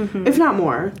much, if not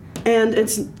more, and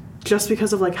it's just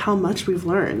because of like how much we've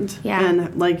learned.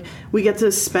 And like we get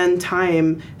to spend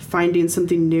time finding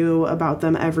something new about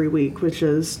them every week, which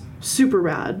is super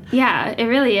rad. It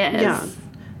really is.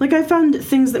 Like I found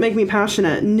things that make me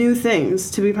passionate, new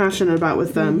things to be passionate about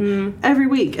with them every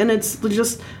week, and it's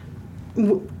just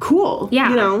cool. You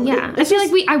know? I feel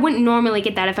like I wouldn't normally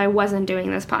get that if I wasn't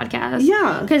doing this podcast.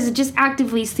 Because just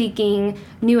actively seeking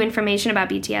new information about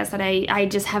BTS that I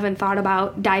just haven't thought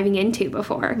about diving into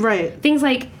before. Things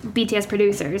like BTS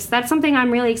producers. That's something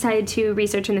I'm really excited to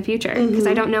research in the future because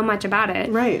I don't know much about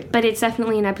it. But it's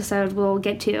definitely an episode we'll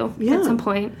get to at some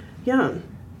point.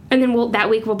 And then that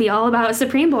week will be all about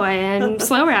Supreme Boy and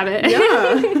Slow Rabbit.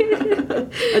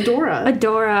 Adora.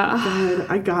 God,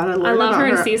 I gotta learn I love about her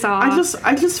in Seesaw.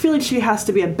 I just feel like she has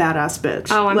to be a badass bitch.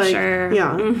 Oh, I'm sure.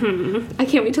 I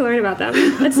can't wait to learn about them.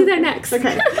 Let's do that next.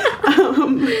 Okay.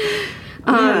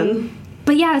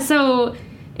 But so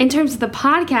in terms of the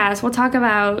podcast, we'll talk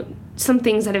about some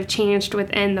things that have changed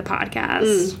within the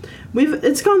podcast.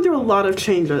 It's gone through a lot of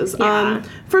changes. Yeah.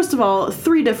 First of all,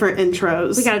 3 different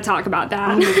intros. We got to talk about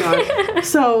that. Oh my god.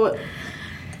 So,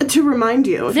 to remind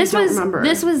you, if you don't remember.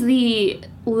 This was the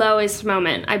lowest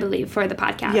moment, I believe, for the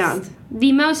podcast. Yeah.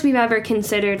 The most we've ever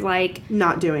considered, like...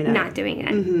 Not doing it.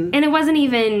 And it wasn't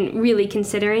even really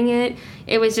considering it.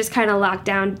 It was just kind of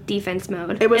lockdown defense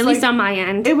mode. It was at least on my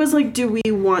end. It was like, do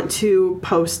we want to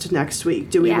post next week?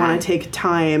 Do we want to take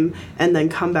time and then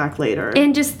come back later?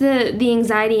 And just the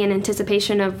anxiety and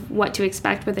anticipation of what to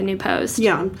expect with a new post.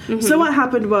 Yeah. So what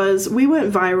happened was we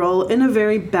went viral in a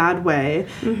very bad way.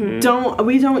 We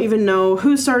don't even know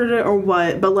who started it or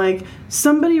what, but like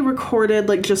somebody recorded,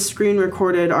 like just screen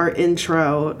recorded our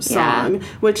intro song,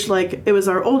 which like it was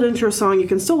our old intro song. You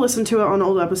can still listen to it on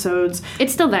old episodes.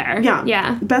 It's still there.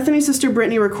 Yeah. Bethany's sister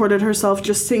Brittany recorded herself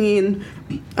just singing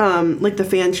like the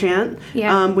fan chant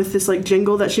with this like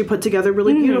jingle that she put together,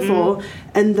 really beautiful.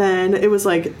 And then it was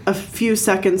like a few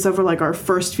seconds over like our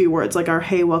first few words, like our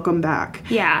 "Hey, welcome back."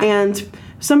 Yeah. And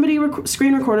somebody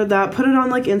screen recorded that, put it on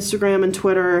like Instagram and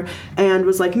Twitter, and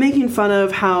was like making fun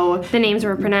of how the names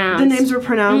were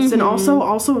pronounced. And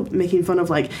also making fun of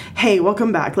like, "Hey,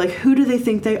 welcome back." Like, who do they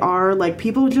think they are? Like,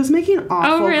 people just making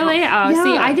awful. Oh, really?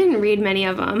 See, I didn't read many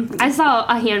of them. I saw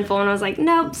a handful, and I was like,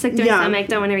 nope, sick to my stomach.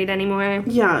 Don't want to read anymore.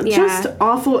 Yeah, just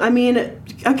awful. I mean,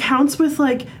 accounts with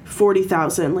like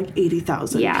 40,000, like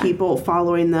 80,000 people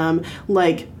following them,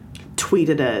 like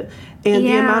tweeted it. And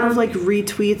the amount of, like,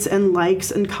 retweets and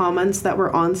likes and comments that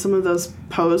were on some of those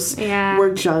posts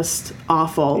were just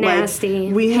awful. Nasty.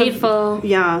 Like, hateful.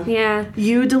 Yeah.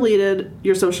 You deleted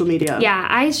your social media. Yeah,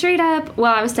 I straight up,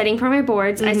 while I was studying for my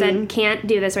boards, I said, can't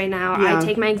do this right now. I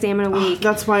take my exam in a week.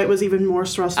 That's why it was even more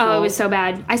stressful. Oh, it was so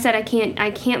bad. I said, I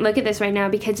can't look at this right now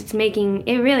because it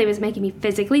really was making me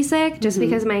physically sick just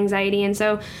because of my anxiety. And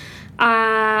so,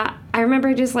 I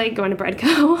remember just, like, going to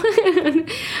Breadco.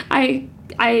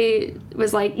 I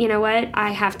was like, you know what?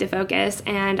 I have to focus,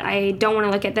 and I don't want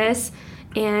to look at this,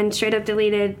 and straight up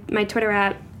deleted my Twitter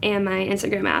app and my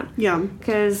Instagram app. Yeah.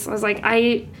 Because I was like,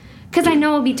 because I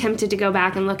know I'll be tempted to go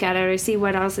back and look at it or see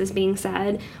what else is being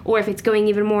said, or if it's going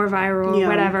even more viral or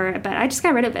whatever, but I just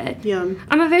got rid of it. Yeah.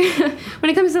 I'm when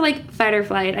it comes to, like, fight or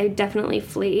flight, I definitely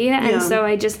flee, and so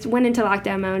I just went into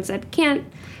lockdown mode and said, can't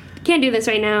do this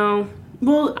right now.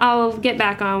 Well, I'll get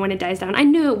back on when it dies down. I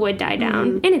knew it would die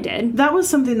down, and it did. That was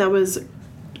something that was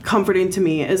comforting to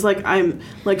me, is like, I'm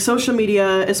like social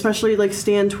media, especially like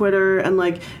Stan Twitter and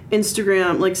like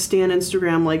Instagram, like Stan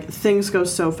Instagram, like things go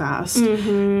so fast.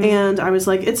 And I was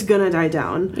like, it's gonna die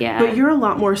down. Yeah. But you're a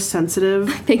lot more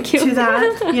sensitive Thank you. to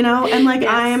that, you know? And like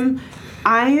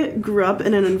I grew up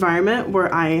in an environment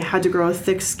where I had to grow a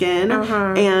thick skin,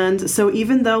 and so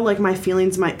even though like my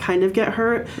feelings might kind of get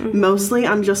hurt, mostly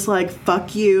I'm just like,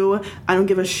 fuck you, I don't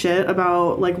give a shit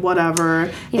about like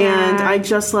whatever, and I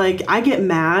just like, I get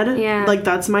mad, like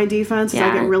that's my defense,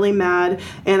 I get really mad,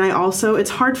 and I also, it's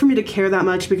hard for me to care that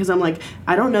much because I'm like,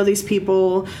 I don't know these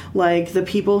people, like the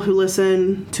people who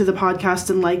listen to the podcast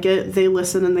and like it, they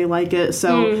listen and they like it,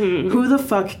 so who the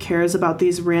fuck cares about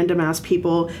these random ass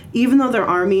people, even though they're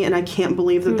Army, and I can't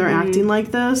believe that they're acting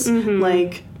like this.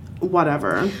 Like,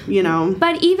 whatever, you know?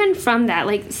 But even from that,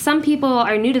 like, some people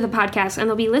are new to the podcast, and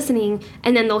they'll be listening,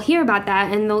 and then they'll hear about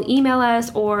that, and they'll email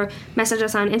us or message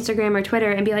us on Instagram or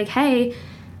Twitter and be like, hey,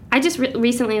 I just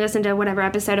recently listened to whatever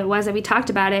episode it was that we talked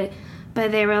about it,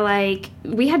 but they were like,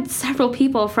 we had several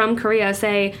people from Korea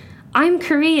say, I'm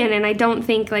Korean, and I don't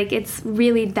think, like, it's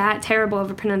really that terrible of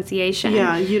a pronunciation.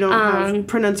 Yeah, you don't have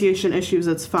pronunciation issues.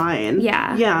 It's fine.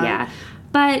 Yeah.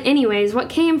 But anyways, what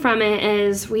came from it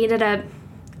is we ended up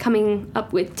coming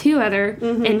up with 2 other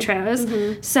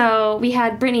intros. So we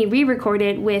had Brittany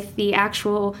re-recorded with the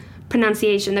actual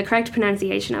pronunciation, the correct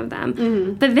pronunciation of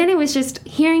them. But then it was just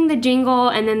hearing the jingle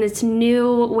and then this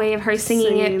new way of her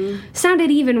singing it sounded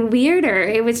even weirder.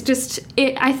 It was just,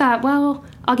 I thought, well,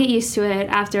 I'll get used to it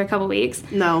after a couple weeks.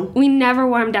 No. We never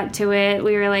warmed up to it.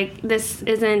 We were like, this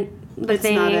isn't the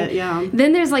thing. Not it, yeah.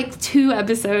 Then there's like 2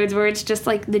 episodes where it's just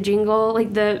like the jingle,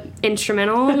 like the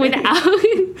instrumental without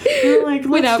We're like, let's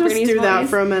without just Brittany's do voice. that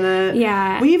for a minute.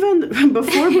 Yeah. We even,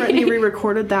 before Brittany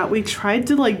re-recorded that, we tried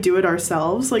to like do it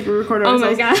ourselves. Like we recorded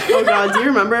ourselves. Oh my god. Oh god, do you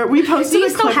remember? We posted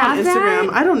a clip on Instagram.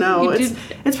 That? I don't know.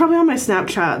 It's probably on my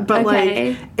Snapchat. But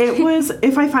like it was,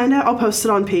 if I find it, I'll post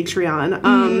it on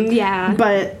Patreon. Yeah.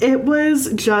 But it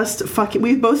was just fucking,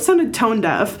 we both sounded tone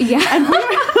deaf. Yeah. And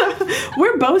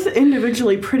we're both in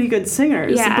individually pretty good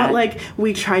singers. Yeah. But, like,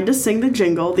 we tried to sing the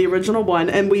jingle, the original one,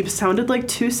 and we sounded like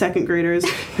 2 second graders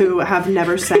who have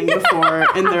never sang before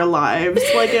in their lives.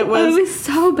 Like, it was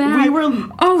so bad. We were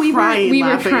crying. We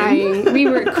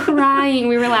were crying.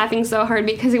 We were laughing so hard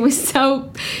because it was so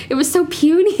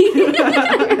puny.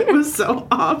 It was so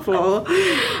awful.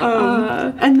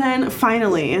 And then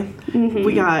finally,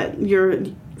 we got your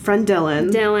friend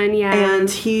Dylan. Yeah. And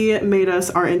he made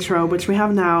us our intro, which we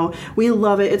have now. We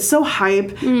love it. It's so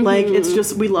hype. Like, it's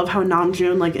just, we love how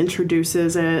Namjoon, like,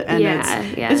 introduces it. And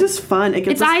it's just fun. It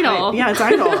gets it's Idol. Hype. Yeah, it's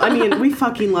Idol. I mean, we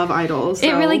fucking love Idol. So.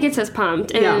 It really gets us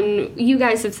pumped. And you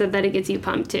guys have said that it gets you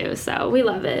pumped, too. So we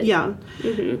love it. Yeah.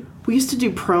 We used to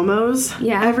do promos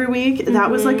every week. That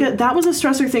was like that was a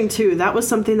stressor thing too. That was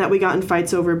something that we got in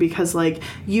fights over because like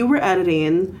you were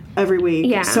editing every week.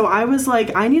 Yeah. So I was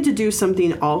like, I need to do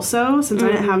something also since I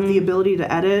didn't have the ability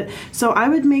to edit. So I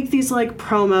would make these like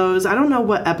promos. I don't know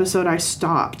what episode I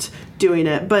stopped doing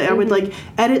it, but I would like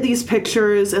edit these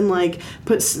pictures and like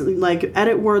put like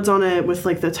edit words on it with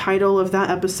like the title of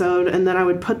that episode, and then I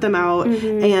would put them out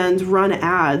and run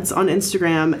ads on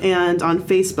Instagram and on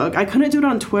Facebook. I couldn't do it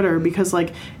on Twitter because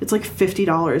like it's like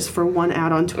 $50 for one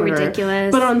ad on Twitter.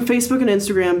 Ridiculous. But on Facebook and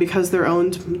Instagram, because they're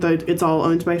it's all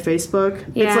owned by Facebook.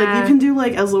 It's like you can do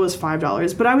like as low as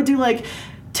 $5, but I would do like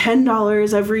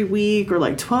 $10 every week or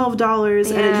like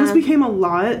 $12 and it just became a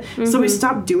lot. So we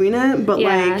stopped doing it, but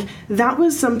like that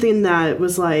was something that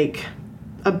was like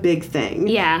a big thing.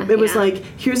 It was like,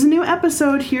 here's a new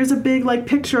episode, here's a big like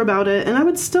picture about it, and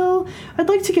I'd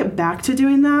like to get back to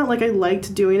doing that. Like I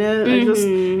liked doing it. I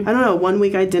don't know, one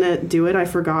week I didn't do it, I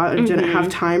forgot, I didn't have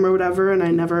time or whatever, and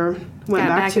I never went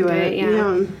back to it.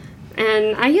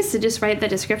 And I used to just write the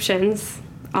descriptions.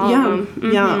 All of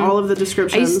them. All of the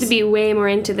descriptions. I used to be way more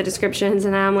into the descriptions,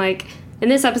 and now I'm like, in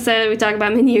this episode we talk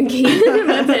about Minyuki.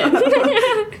 That's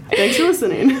it. Thanks for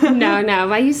listening. No,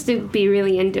 I used to be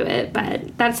really into it,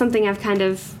 but that's something I've kind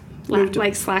of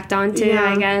like slacked onto,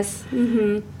 I guess.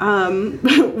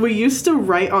 We used to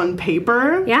write on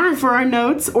paper for our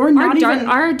notes, or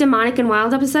our Demonic and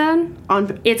Wild episode.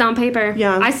 It's on paper.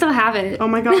 Yeah. I still have it. Oh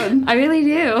my god. I really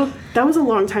do. That was a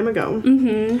long time ago.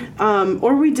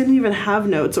 Or we didn't even have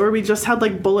notes, or we just had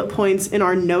like bullet points in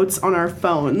our notes on our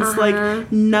phones,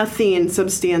 like nothing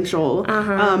substantial.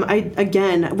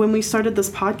 Again, when we started this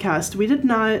podcast, we did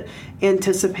not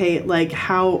anticipate like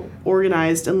how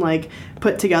organized and like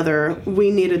put together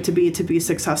we needed to be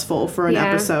successful for an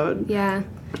episode.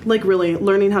 Like really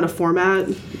learning how to format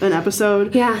an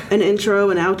episode, an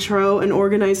intro, an outro, an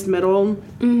organized middle.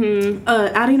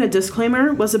 Adding a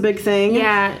disclaimer was a big thing.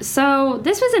 So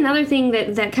this was another thing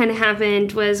that kind of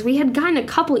happened was we had gotten a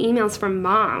couple emails from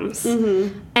moms,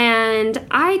 and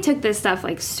I took this stuff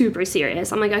like super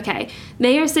serious. I'm like, okay,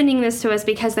 they are sending this to us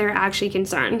because they're actually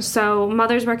concerned. So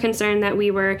mothers were concerned that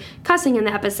we were cussing in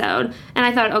the episode, and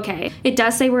I thought, okay, it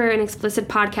does say we're an explicit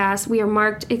podcast. We are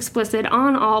marked explicit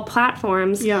on all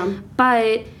platforms.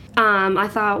 But I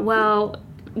thought, well,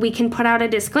 we can put out a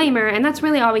disclaimer, and that's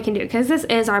really all we can do because this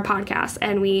is our podcast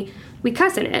and we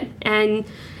cuss in it, and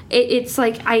it's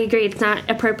like, I agree, it's not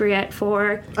appropriate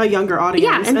for a younger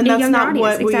audience, and that's not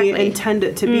what we intend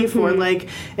it to be for. Like,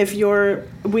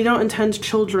 we don't intend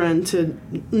children to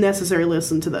necessarily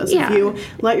listen to this. If you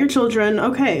let your children,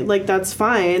 okay, like that's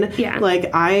fine.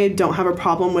 Like I don't have a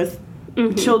problem with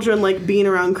children like being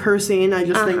around cursing. I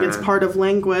just think it's part of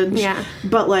language.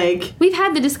 But like, we've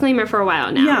had the disclaimer for a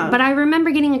while now. But I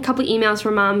remember getting a couple emails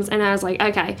from moms, and I was like,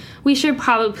 okay, we should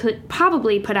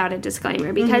probably put out a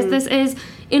disclaimer because this is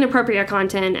inappropriate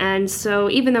content, and so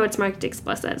even though it's marked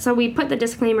explicit, so we put the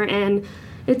disclaimer in.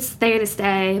 It's there to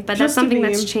stay, but that's something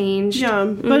that's changed.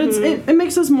 But it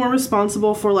makes us more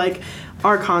responsible for like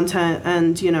our content,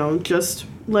 and just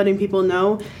letting people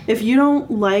know if you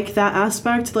don't like that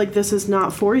aspect, like this is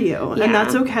not for you, and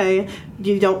that's okay.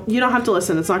 You don't have to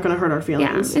listen. It's not going to hurt our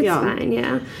feelings. It's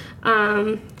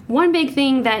fine. One big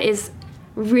thing that is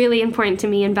really important to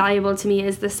me and valuable to me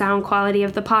is the sound quality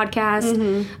of the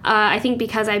podcast. I think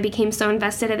because I became so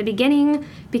invested at the beginning,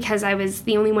 because I was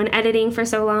the only one editing for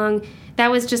so long, that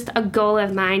was just a goal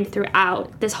of mine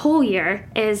throughout this whole year,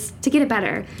 is to get it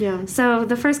better. So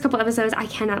the first couple episodes I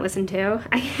cannot listen to.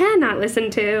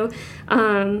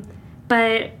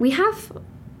 But we have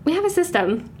a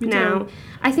system now.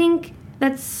 I think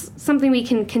that's something we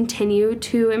can continue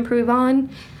to improve on.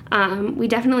 We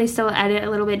definitely still edit a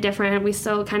little bit different. We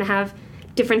still kind of have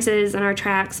differences in our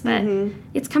tracks, but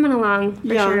it's coming along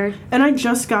for sure. And I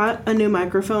just got a new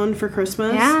microphone for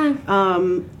Christmas. Yeah.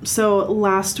 So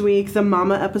last week, the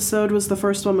Mama episode was the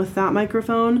first one with that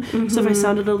microphone. So if I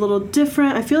sounded a little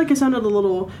different, I feel like I sounded a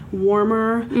little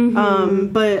warmer.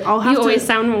 But I'll have You always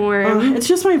sound warm. It's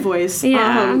just my voice.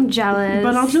 Yeah, I'm jealous.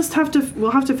 But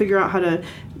we'll have to figure out how to,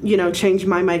 change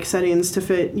my mic settings to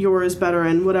fit yours better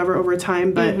and whatever over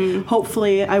time. But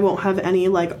hopefully I won't have any,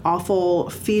 like, awful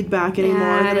feedback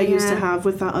anymore that I used to have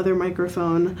with that other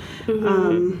microphone.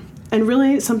 And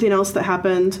really something else that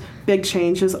happened, big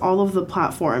change, is all of the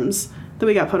platforms that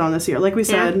we got put on this year. Like we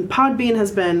said, Podbean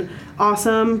has been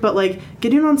awesome, but, like,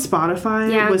 getting on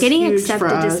Spotify was getting huge accepted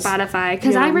for to us. Spotify.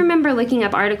 Because I remember looking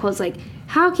up articles like,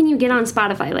 how can you get on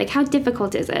Spotify? Like, how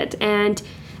difficult is it? And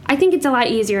I think it's a lot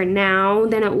easier now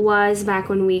than it was back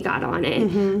when we got on it.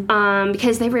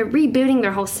 Because they were rebooting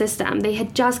their whole system. They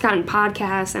had just gotten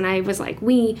podcasts, and I was like,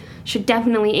 we should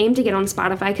definitely aim to get on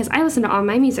Spotify, because I listen to all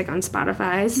my music on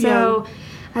Spotify. So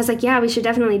I was like, yeah, we should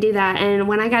definitely do that. And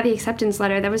when I got the acceptance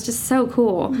letter, that was just so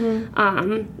cool.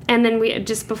 And then we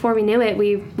just before we knew it,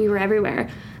 we were everywhere.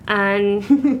 And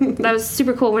that was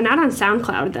super cool. We're not on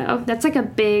SoundCloud, though. That's like a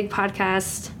big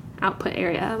podcast output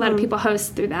area. A lot of people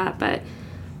host through that, but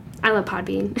I love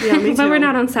Podbean. Yeah, me too. But we're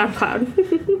not on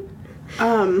SoundCloud.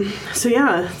 So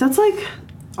yeah, that's like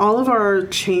all of our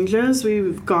changes.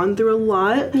 We've gone through a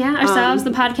lot. Yeah, ourselves,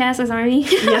 the podcast as Army.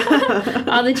 Yeah.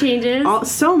 All the changes.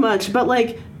 So much, but,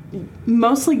 like,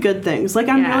 mostly good things. Like,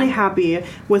 I'm really happy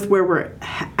with where we're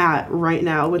at right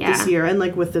now with this year and,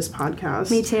 like, with this podcast.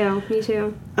 Me too.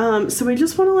 So we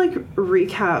just want to, like,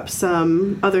 recap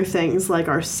some other things, like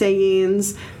our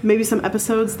sayings, maybe some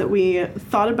episodes that we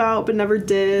thought about but never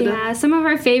did. Yeah, some of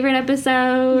our favorite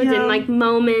episodes and, like,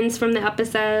 moments from the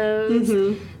episodes.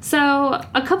 So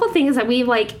a couple things that we,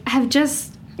 like, have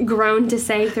just grown to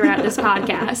say throughout this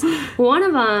podcast. One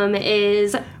of them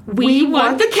is we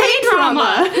want the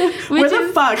K-drama.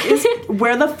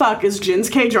 Where the fuck is Jin's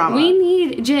K-drama? We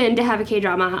need Jin to have a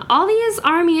K-drama. All these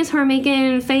armies who are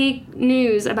making fake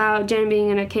news about Jin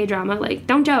being in a K-drama, like,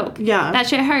 don't joke. Yeah. That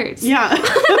shit hurts. Yeah.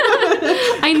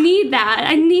 I need that.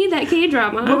 I need that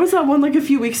K-drama. What was that one, like, a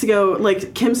few weeks ago?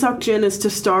 Like, Kim Seok-jin is to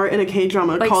star in a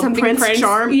K-drama called Prince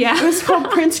Charming. Yeah. It was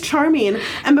called Prince Charming.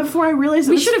 And before I realized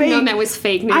it was fake, we should have known that was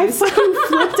fake news. I fucking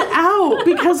flipped out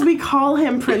because we call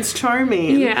him Prince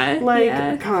Charming. Yeah.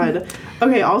 God.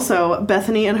 Okay, also,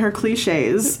 Bethany and her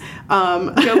cliches.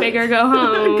 Go big or go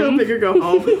home. Go big or go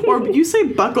home. Or you say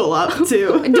buckle up,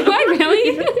 too. Do I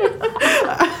really?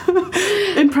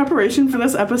 In preparation for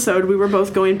this episode, we were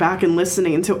both going back and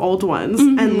listening to old ones.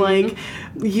 And, like,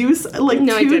 two different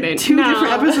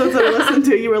episodes that I listened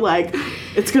to, you were like,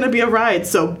 it's going to be a ride,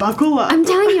 so buckle up. I'm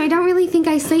telling you, I don't really think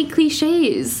I say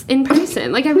cliches in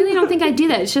person. Like, I really don't think I do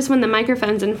that. It's just when the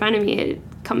microphone's in front of me, it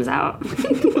comes out.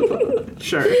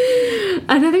 Sure.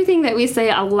 Another thing that we say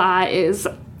a lot is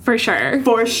for sure.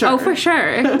 For sure. Oh, for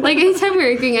sure. Like, anytime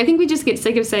we're agreeing, I think we just get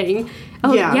sick of saying,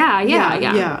 oh,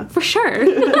 yeah. For sure.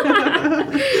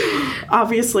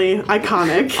 Obviously,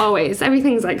 iconic. Always.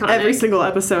 Everything's iconic. Every single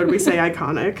episode we say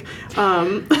iconic.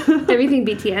 Everything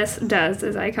BTS does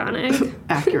is iconic.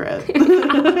 Accurate.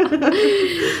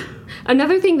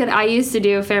 Another thing that I used to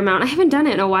do a fair amount, I haven't done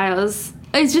it in a while,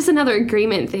 it's just another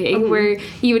agreement thing where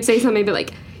you would say something, be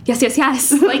like, yes, yes,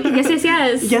 yes. Like, yes, yes,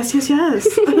 yes. Yes, yes, yes.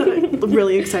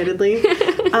 Really excitedly.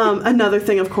 Another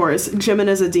thing, of course, Jimin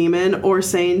is a demon, or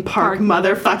saying Park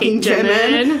motherfucking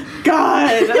Jimin.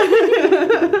 God!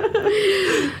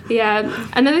 Yeah.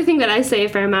 Another thing that I say a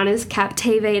fair amount is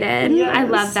captivated. Yes. I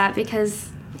love that because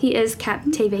he is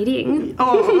captivating.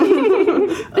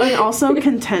 Oh. And also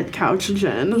Content Couch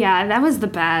Jin. Yeah, that was the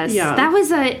best. Yeah. That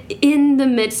was in the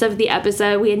midst of the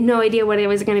episode. We had no idea what it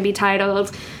was going to be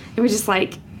titled. It was just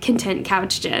like Content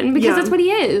Couch Jin, because that's what he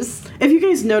is. If you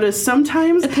guys notice,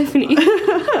 sometimes Epiphany.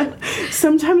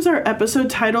 Sometimes our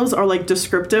episode titles are like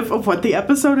descriptive of what the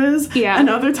episode is. Yeah. And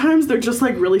other times they're just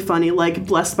like really funny, like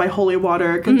Blessed by Holy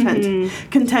Water,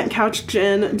 Content Couch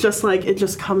Jin, just like it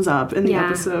just comes up in the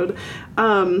episode.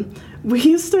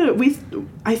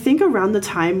 I think around the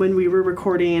time when we were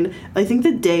recording, I think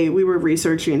the day we were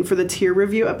researching for the tier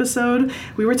review episode,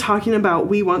 we were talking about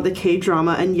we want the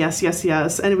K-drama and yes, yes,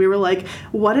 yes. And we were like,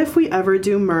 what if we ever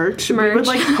do merch? We would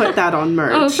like put that on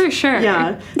merch. Oh, for sure.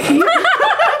 Yeah.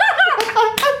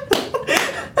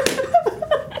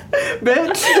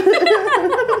 Bitch.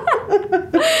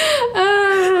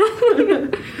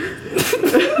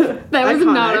 That was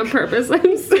not on purpose.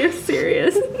 I'm so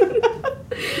serious.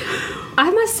 I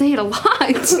must say it a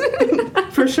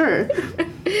lot. For sure.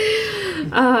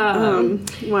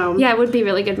 Wow. Yeah, it would be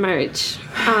really good merch.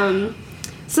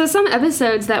 So some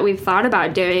episodes that we've thought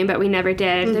about doing, but we never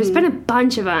did. There's been a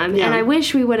bunch of them, and I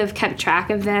wish we would have kept track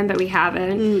of them, but we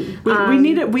haven't. We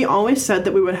need it. We always said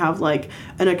that we would have like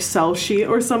an Excel sheet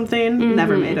or something.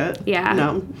 Never made it. Yeah.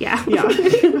 No. Yeah. Yeah.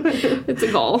 It's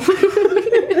a goal.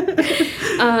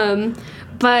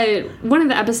 But one of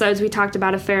the episodes we talked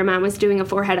about a fair amount was doing a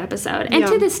forehead episode. And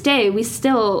to this day, we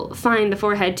still find the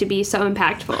forehead to be so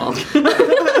impactful.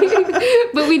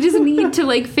 But we just need to,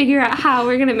 like, figure out how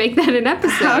we're going to make that an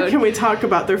episode. How can we talk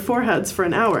about their foreheads for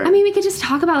an hour? I mean, we could just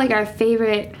talk about, like, our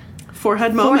favorite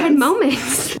forehead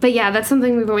moments. But yeah, that's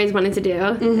something we've always wanted to do,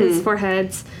 is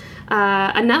foreheads.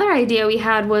 Another idea we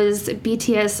had was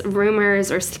BTS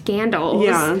rumors or scandals.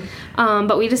 Yeah.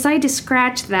 But we decided to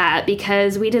scratch that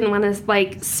because we didn't want to,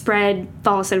 like, spread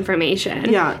false information.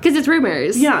 Yeah. Because it's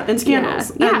rumors. Yeah, and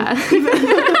scandals. Yeah.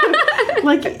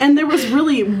 And there was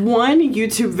really one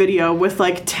YouTube video with,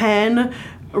 like, 10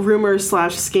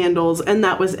 rumors/scandals, and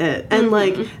that was it. And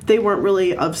like they weren't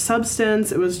really of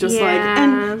substance. It was just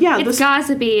it's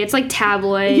gossipy. It's like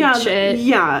tabloid shit.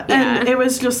 And it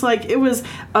was just like, it was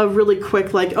a really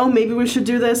quick like, oh, maybe we should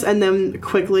do this, and then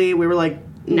quickly we were like,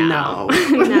 no. No,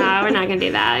 we're not gonna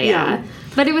do that. Yeah.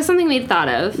 But it was something we'd thought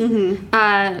of.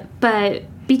 But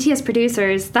BTS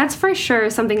producers, that's for sure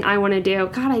something I want to do.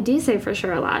 God, I do say for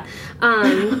sure a lot.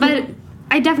 But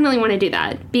I definitely want to do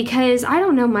that because I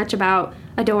don't know much about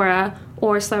Adora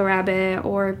or Slow Rabbit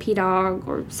or P-Dog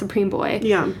or Supreme Boy.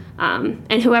 Yeah.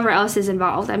 And whoever else is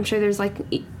involved. I'm sure there's like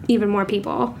even more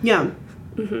people. Yeah.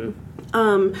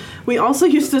 We also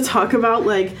used to talk about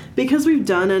like, because we've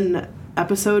done an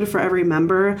episode for every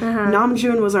member,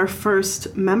 Namjoon was our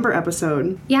first member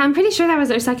episode. Yeah, I'm pretty sure that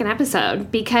was our second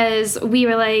episode because we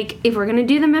were like, if we're going to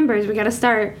do the members, we got to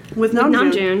start with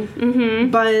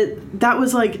Namjoon. But that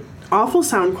was like awful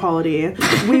sound quality.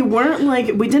 We weren't like,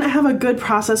 we didn't have a good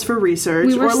process for research.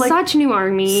 We were like, such new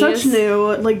armies. Such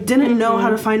new, like didn't know how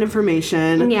to find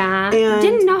information. Yeah. And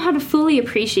didn't know how to fully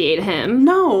appreciate him.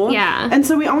 No. Yeah. And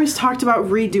so we always talked about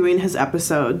redoing his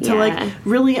episode to like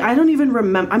really, I don't even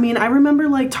remember. I mean, I remember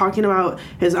like talking about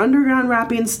his underground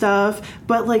rapping stuff,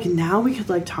 but like now we could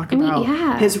like talk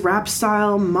about his rap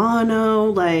style,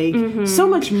 mono, like so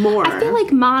much more. I feel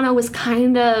like mono was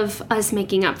kind of us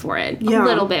making up for it a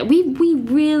little bit. We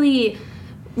really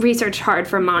researched hard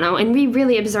for mono, and we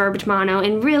really absorbed mono,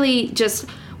 and really just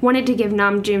wanted to give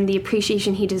Namjoon the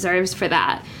appreciation he deserves for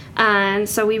that. And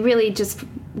so we really just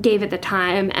gave it the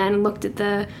time and looked at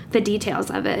the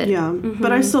details of it. Yeah,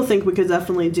 but I still think we could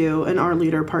definitely do an Our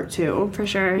Leader Part 2. For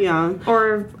sure. Yeah.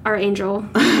 Or Our Angel.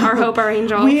 Our Hope, Our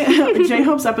Angel.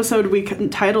 J-Hope's episode, we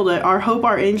titled it Our Hope,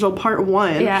 Our Angel Part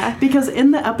 1. Yeah. Because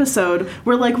in the episode,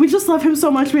 we're like, we just love him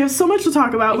so much. We have so much to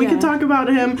talk about. We could talk about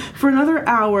him for another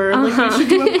hour. Like, we should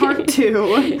do a Part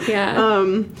 2.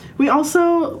 Yeah. We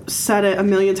also said it a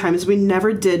million times. We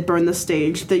never did Burn the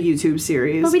Stage, the YouTube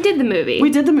series. But we did the movie. We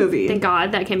did the movie. Thank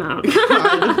God that came out.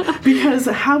 God, because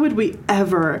how would we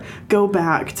ever go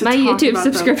back to my talk YouTube about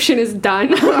subscription is done.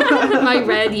 My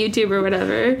red YouTube or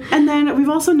whatever. And then we've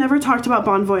also never talked about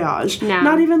Bon Voyage. No.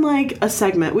 Not even like a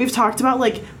segment. We've talked about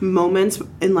like moments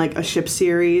in like a ship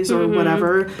series or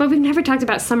whatever. But we've never talked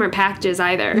about summer packages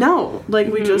either. No, like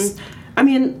we just, I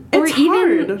mean, it's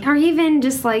hard. Or even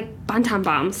just like Bantam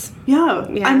Bombs. Yeah.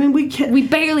 I mean, we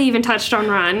barely even touched on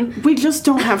Run. We just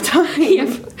don't have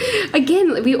time.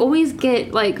 Again, we always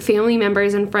get like family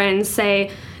members and friends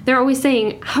say, they're always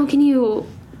saying, how can you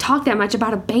talk that much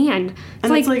about a band?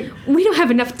 It's like we don't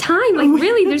have enough time. Like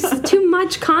really, there's too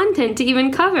much content to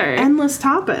even cover. Endless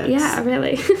topics. Yeah,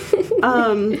 really.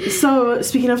 So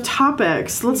speaking of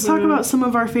topics, let's talk about some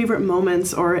of our favorite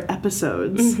moments or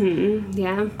episodes.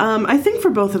 Yeah. I think for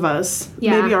both of us,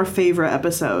 maybe our favorite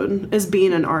episode is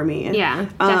Being an Army. Yeah,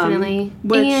 definitely.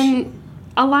 And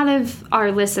a lot of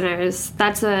our listeners,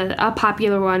 that's a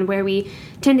popular one where we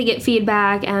tend to get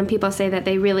feedback and people say that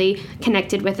they really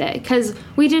connected with it because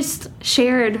we just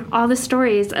shared all the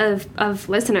stories of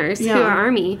listeners who are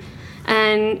Army,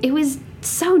 and it was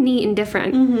so neat and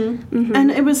different.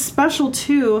 And it was special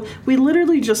too. We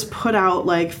literally just put out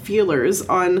like feelers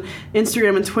on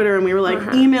Instagram and Twitter, and we were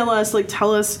like, email us, like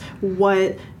tell us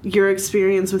what your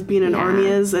experience with being an Army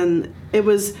is, and it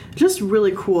was just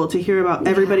really cool to hear about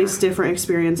everybody's different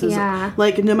experiences.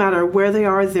 Like no matter where they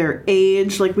are, their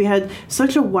age, like we had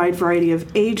such a wide variety of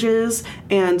ages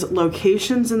and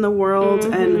locations in the world,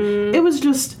 and it was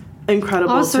just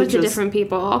incredible. All sorts of different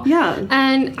people. Yeah.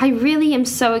 And I really am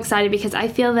so excited because I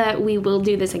feel that we will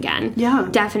do this again. Yeah.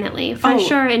 Definitely. For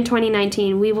sure in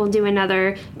 2019, we will do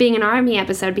another Being an Army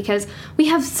episode because we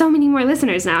have so many more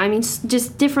listeners now. I mean,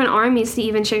 just different armies to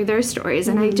even share their stories.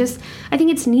 And I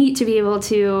think it's neat to be able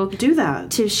to do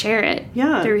that. To share it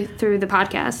through the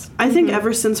podcast. I think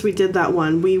ever since we did that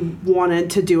one, we wanted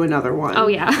to do another one. Oh,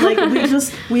 yeah. Like,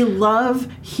 we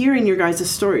love hearing your guys'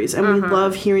 stories, and we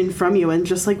love hearing from you and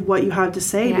just, like, what you have to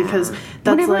say, because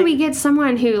that's, whenever we get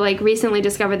someone who, like, recently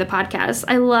discovered the podcast,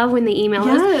 I love when they email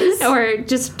us or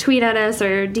just tweet at us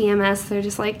or DM us. They're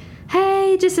just like,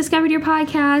 hey, just discovered your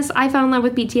podcast. I fell in love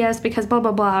with BTS because blah,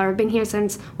 blah, blah, or been here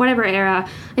since whatever era.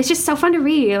 It's just so fun to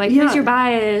read. Like, who's your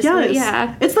bias? Yes.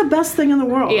 Yeah. It's the best thing in the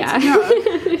world. Yeah.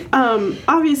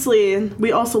 Obviously,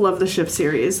 we also love the Ship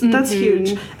series. That's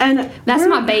huge. And that's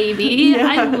my baby.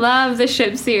 I love the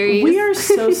Ship series. We are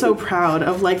so proud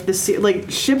of, like, the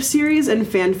Ship series and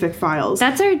Fanfic Files.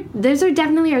 Those are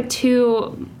definitely our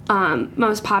two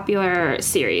most popular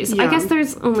series. I guess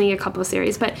there's only a couple of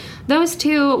series, but those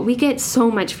two, we get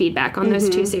so much feedback on those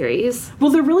two series.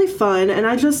 Well, they're really fun, and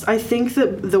I think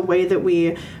that the way that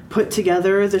we put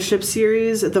together the Ship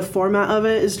series, the format of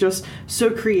it is just so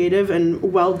creative and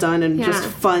well done and just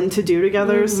fun to do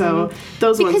together. So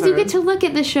those ones because you get to look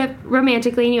at the ship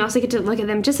romantically, and you also get to look at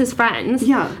them just as friends.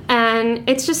 Yeah. And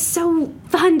it's just so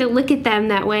fun to look at them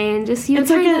that way and just, it's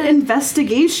like an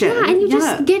investigation. Yeah, and you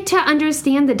just get to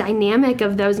understand the dynamic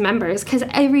of those members, because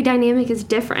every dynamic is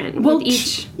different with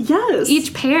each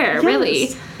pair,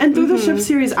 really. And through the Ship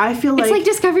series, I feel like it's like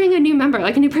discovering a new member,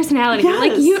 like a new personality.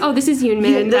 Like, this is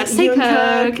Yoonmin, that's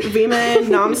Taekook, Veeman,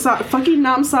 Namsak, fucking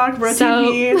Namsak,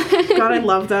 Rotihi. God, I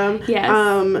love them. Yes.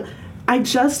 I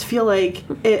just feel like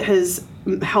it has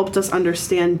helped us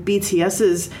understand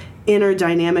BTS's inner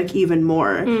dynamic even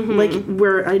more. Like,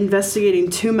 we're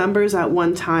investigating two members at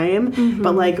one time,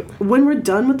 but, like, when we're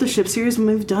done with the Ship series, when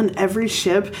we've done every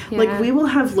ship, like, we will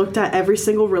have looked at every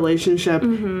single relationship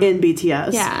in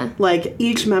BTS. Like,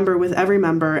 each member with every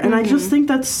member, and I just think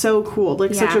that's so cool.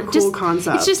 Like, such a cool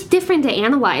concept. It's just different to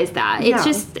analyze that. It's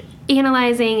just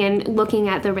analyzing and looking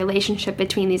at the relationship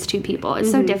between these two people.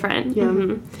 It's so different.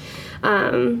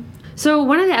 So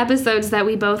one of the episodes that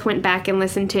we both went back and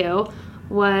listened to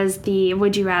was the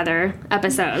Would You Rather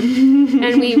episode.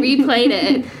 And we replayed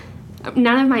it.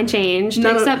 None of mine changed.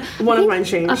 Except one of mine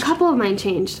changed. A couple of mine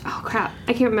changed. Oh, crap.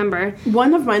 I can't remember.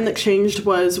 One of mine that changed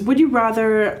was, would you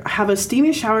rather have a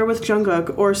steamy shower with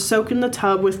Jungkook or soak in the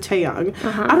tub with Taehyung?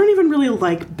 I don't even really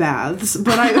like baths,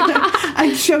 but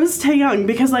I chose Taehyung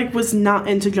because, like, was not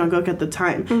into Jungkook at the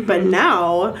time. But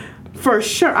now, for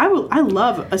sure, I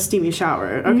love a steamy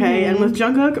shower, okay? And with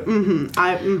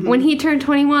Jungkook, when he turned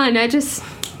 21, I just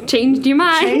changed your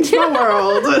mind. Changed my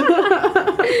world.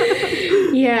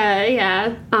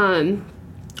 Yeah.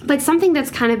 But something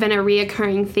that's kind of been a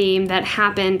reoccurring theme that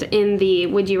happened in the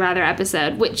Would You Rather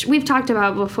episode, which we've talked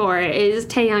about before, is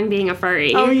Taehyung being a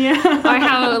furry. Oh, yeah. Or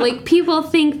how, like, people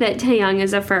think that Taehyung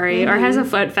is a furry or has a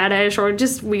foot fetish or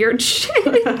just weird shit.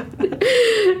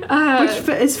 Which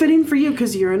is fitting for you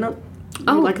because you're in a...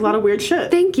 like a lot of weird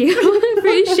shit. Thank you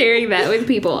for sharing that with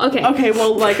people. Okay,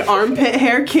 well, like, armpit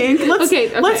hair kink.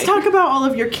 Let's talk about all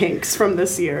of your kinks from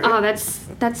this year. Oh,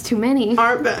 that's too many.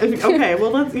 Okay,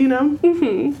 well, let's,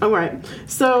 all right.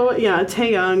 So, yeah,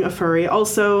 Taehyung, a furry.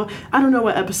 Also, I don't know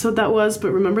what episode that was,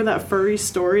 but remember that furry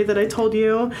story that I told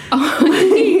you?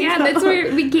 Oh, yeah, that's where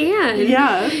it began.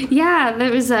 Yeah,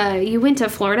 that was, you went to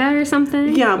Florida or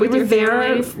something? Yeah, we were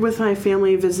there with my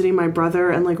family visiting my brother,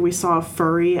 and, like, we saw a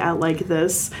furry at, like,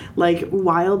 this, like,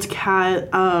 wildcat,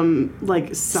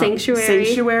 like,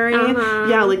 sanctuary.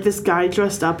 Yeah, like, this guy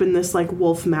dressed up in this, like,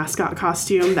 wolf mascot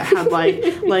costume that had,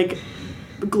 like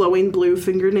glowing blue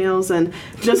fingernails, and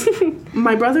just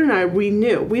my brother and I, we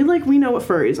know what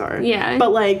furries are. Yeah.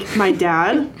 But, like, my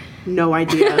dad, no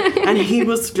idea. And he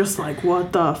was just like,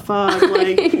 what the fuck?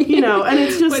 Like, and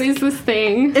it's just... What is this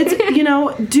thing? It's,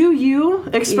 do you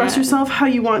express yourself how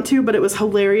you want to, but it was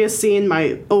hilarious seeing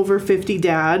my over 50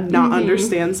 dad not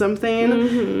understand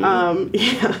something.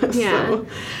 So.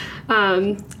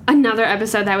 Another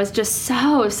episode that was just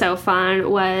so fun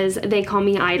was They Call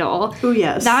Me Idol. Oh,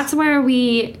 yes. That's where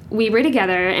we were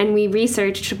together and we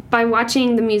researched by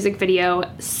watching the music video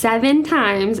 7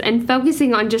 times and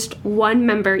focusing on just one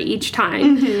member each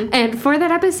time. And for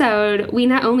that episode, we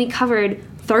not only covered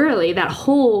thoroughly that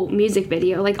whole music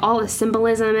video, like all the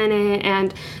symbolism in it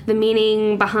and the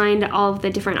meaning behind all of the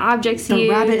different objects used. The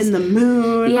rabbit in the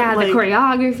moon. Yeah, like, the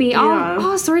choreography,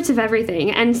 all sorts of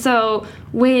everything. And so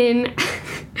when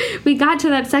we got to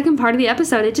that second part of the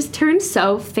episode, it just turned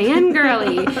so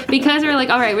fangirly because we're like,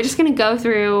 all right, we're just going to go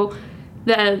through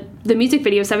the music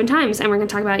video 7 times and we're going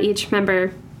to talk about each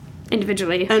member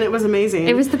individually. And it was amazing.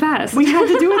 It was the best. We had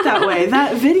to do it that way.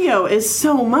 That video is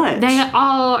so much. They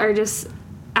all are just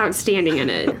outstanding in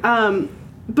it.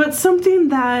 But something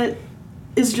that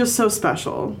is just so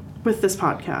special with this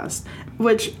podcast,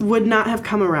 which would not have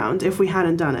come around if we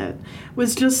hadn't done it,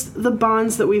 was just the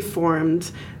bonds that we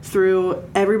formed through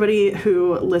everybody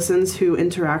who listens, who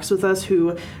interacts with us,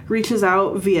 who reaches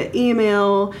out via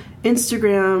email,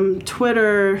 Instagram,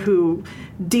 Twitter, who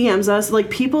DMs us. Like,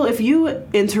 people, if you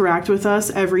interact with us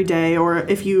every day or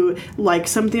if you like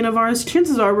something of ours,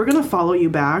 chances are we're going to follow you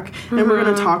back and we're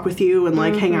going to talk with you and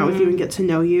like hang out with you and get to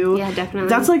know you. Yeah, definitely.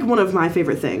 That's like one of my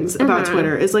favorite things about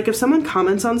Twitter is like if someone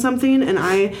comments on something and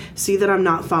I see that I'm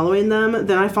not following them,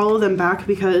 then I follow them back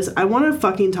because I want to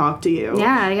fucking talk to you.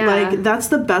 Yeah. Like, that's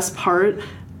the best part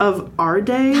of our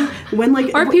day when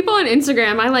like or people on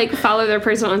Instagram, I like follow their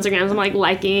personal Instagrams. I'm like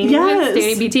liking,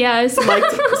 standing BTS,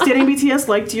 standing BTS,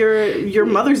 liked your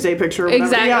Mother's Day picture. Or whatever.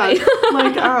 Exactly. Yeah.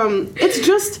 Like it's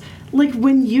just like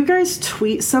when you guys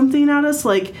tweet something at us,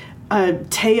 like a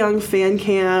Taeyoung fan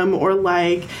cam or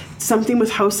like something with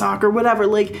Hoseok or whatever,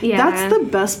 like that's the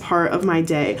best part of my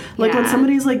day. Like when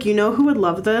somebody's like, you know who would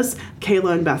love this?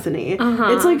 Kayla and Bethany.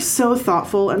 It's like so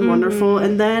thoughtful and wonderful,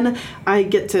 and then I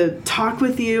get to talk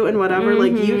with you and whatever.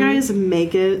 Like you guys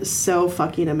make it so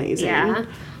fucking amazing. Yeah.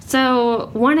 So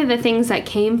one of the things that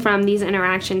came from these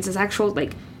interactions is actual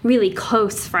like really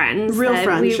close friends. Real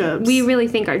friendships. We really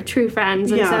think are true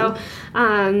friends. And so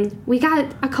we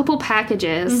got a couple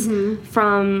packages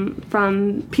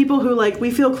from people who like we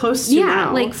feel close to now. Yeah,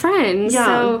 like friends. Yeah.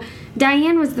 So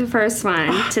Diane was the first one.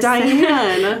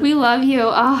 Diane. We love you.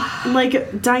 Oh.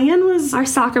 Like, Diane was... Our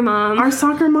soccer mom.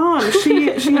 She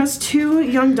has 2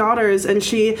 young daughters, and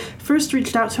she first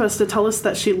reached out to us to tell us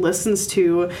that she listens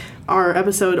to our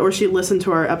episode, or she listened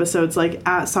to our episodes, like,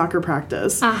 at soccer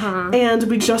practice. And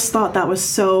we just thought that was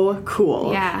so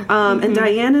cool. Yeah. And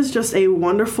Diane is just a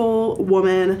wonderful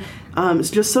woman. It's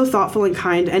just so thoughtful and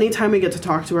kind. Anytime we get to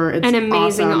talk to her, it's an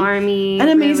amazing awesome. army. An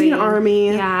amazing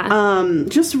army. Yeah.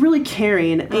 Just really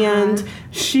caring. And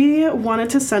she wanted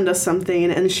to send us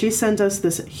something, and she sent us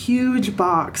this huge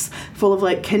box full of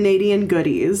like Canadian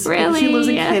goodies. Really? She lives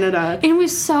in Canada. And it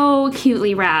was so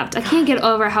cutely wrapped. I can't get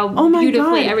over how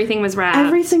beautifully everything was wrapped.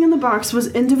 Everything in the box was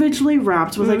individually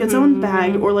wrapped with like its own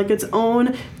bag or like its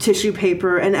own tissue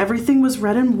paper, and everything was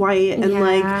red and white and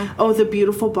like the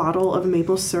beautiful bottle of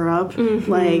maple syrup.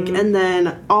 Like, and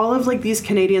then all of like these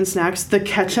Canadian snacks, the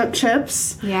ketchup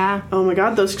chips. Yeah. Oh my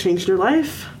god, those changed your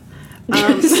life.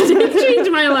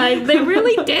 Changed my life. They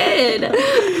really did.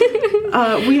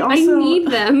 We also I need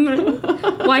them.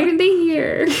 Why are they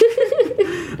here?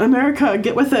 America,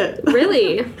 get with it.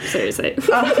 Really? Seriously.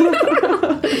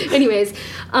 Anyways,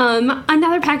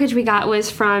 another package we got was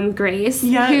from Grace,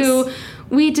 who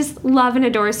we just love and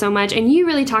adore so much, and you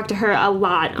really talk to her a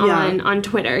lot on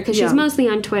Twitter, because she's mostly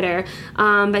on Twitter,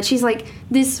 but she's like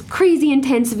this crazy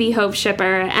intense V-Hope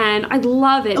shipper, and I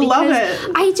love it.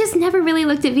 I just never really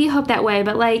looked at V-Hope that way,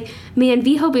 but like, man,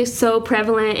 V-Hope is so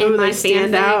prevalent in my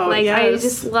fanfic. Like, I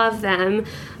just love them.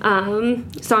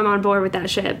 So I'm on board with that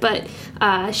shit. But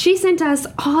she sent us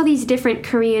all these different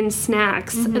Korean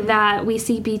snacks that we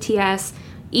see BTS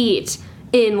eat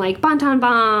in like Bantan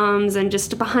Bombs and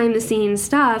just behind the scenes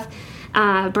stuff,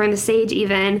 Burn the Stage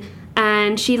even,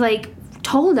 and she like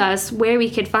told us where we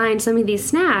could find some of these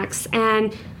snacks,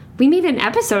 and we made an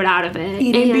episode out of it.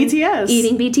 Eating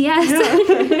BTS.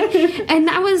 Yeah. And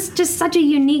that was just such a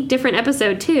unique, different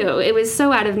episode too. It was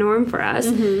so out of norm for us.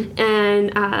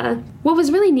 And what was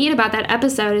really neat about that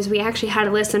episode is we actually had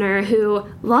a listener who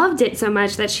loved it so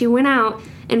much that she went out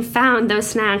and found those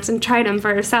snacks and tried them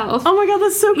for herself. Oh my god,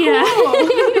 that's so cool.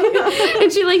 Yeah.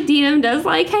 And she like DM'd us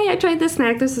like, hey, I tried this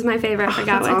snack. This is my favorite. I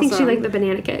forgot. I think she liked the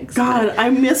banana kicks. God, I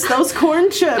miss those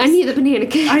corn chips. I need the banana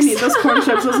kicks. I need those corn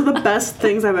chips. Those are the best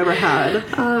things I've ever had.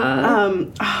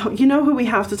 You know who we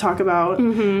have to talk about?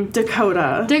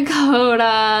 Dakota.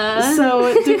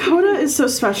 So Dakota is so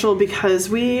special because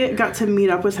we got to meet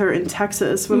up with her in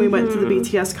Texas when we went to the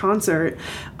BTS concert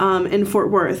in Fort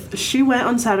Worth. She went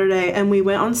on Saturday and we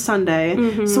went on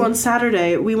Sunday. So on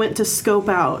Saturday, we went to scope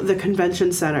out the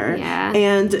convention center. Yeah.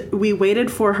 And we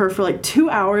waited for her for like 2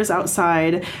 hours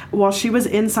outside while she was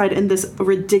inside in this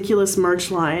ridiculous merch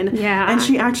line. Yeah. And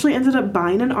she actually ended up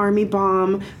buying an army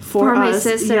bomb for us. My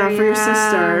sister. Yeah, for your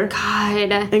sister.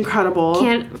 God. Incredible.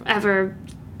 Can't ever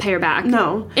pay her back.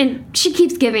 No. And she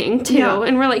keeps giving too. Yeah.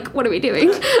 And we're like, what are we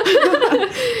doing?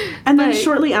 And then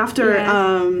shortly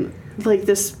after, like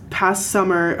this past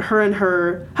summer, her and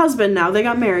her husband now, they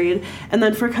got married, and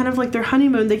then for kind of like their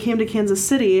honeymoon, they came to Kansas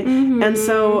City, and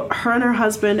so her and her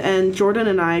husband and Jordan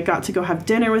and I got to go have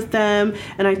dinner with them,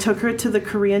 and I took her to the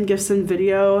Korean Gifts and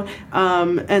Video,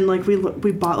 and like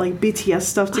we bought like BTS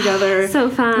stuff together. So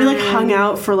fun. We like hung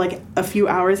out for like a few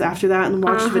hours after that and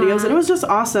watched videos, and it was just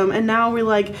awesome. And now we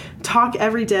like talk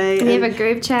every day. We have a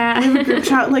group chat. We have a group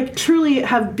chat. Like truly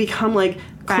have become like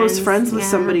close friends with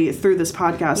somebody through this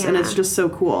podcast, and it's just so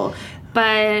cool.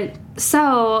 But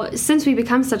so since we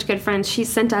become such good friends, she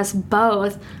sent us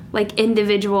both like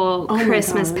individual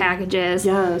Christmas packages.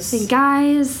 Yes. And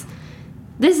guys,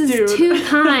 this is too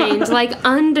kind, like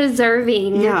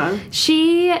undeserving. Yeah.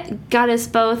 She got us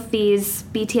both these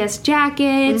BTS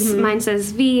jackets. Mine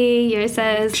says V, yours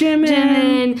says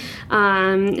Jimin.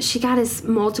 She got us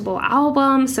multiple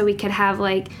albums so we could have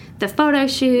like the photo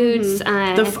shoots.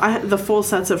 The full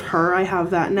sets of her, I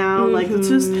have that now. Like it's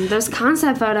just those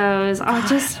concept photos are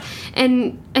just.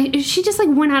 And she just like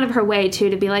went out of her way too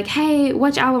to be like, hey,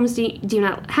 which albums do you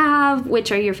not have?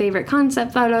 Which are your favorite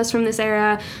concept photos from this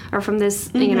era or from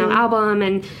this album?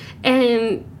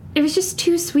 And it was just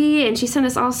too sweet. And she sent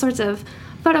us all sorts of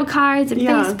photo cards and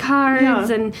face cards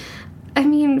and I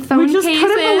mean phone cases. We just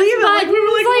couldn't believe it. Like, we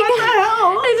were like, what the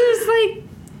hell? It's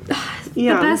just like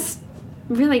the best.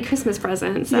 Really Christmas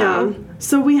present.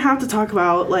 So we have to talk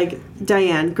about like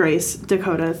Diane, Grace,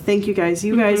 Dakota. Thank you guys.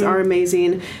 You guys are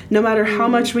amazing. No matter how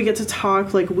much we get to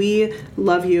talk, like we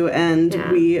love you and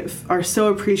we are so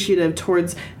appreciative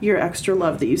towards your extra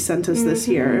love that you sent us this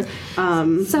year.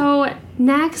 So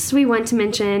next we want to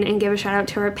mention and give a shout out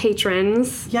to our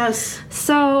patrons. Yes.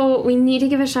 So we need to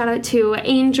give a shout out to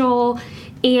Angel,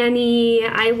 Annie,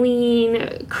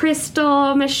 Eileen,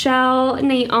 Crystal, Michelle,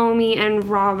 Naomi, and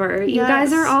Robert. You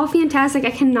guys are all fantastic. I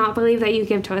cannot believe that you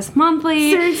give to us monthly.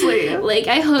 Seriously. Like,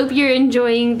 I hope you're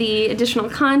enjoying the additional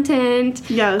content.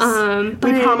 Yes.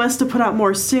 We promise to put out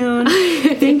more soon.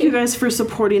 Thank you guys for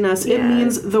supporting us. It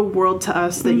means the world to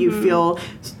us that you feel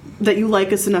that you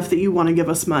like us enough that you want to give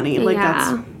us money. Like,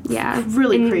 that's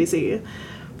really crazy.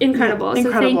 Incredible.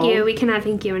 So thank you. We cannot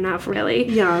thank you enough, really.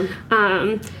 Yeah.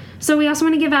 So we also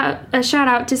want to give out a shout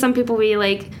out to some people we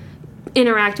like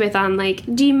interact with on like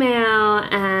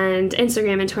Gmail and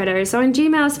Instagram and Twitter. So on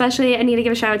Gmail especially, I need to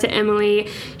give a shout out to Emily.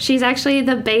 She's actually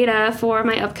the beta for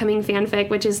my upcoming fanfic,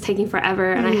 which is taking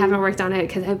forever, and I haven't worked on it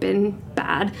because I've been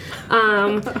bad.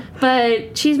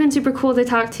 But she's been super cool to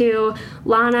talk to.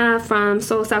 Lana from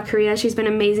Seoul, South Korea, she's been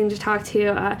amazing to talk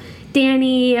to.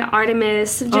 Danny,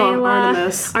 Artemis,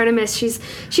 Jayla. Artemis, she's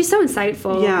so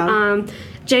insightful. Yeah.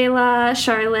 Jayla,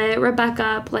 Charlotte,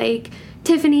 Rebecca, Blake,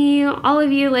 Tiffany, all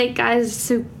of you, like, guys,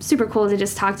 super cool to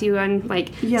just talk to you and, like,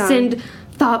 send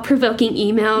thought-provoking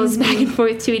emails back and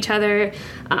forth to each other.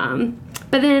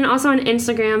 But then also on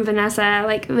Instagram,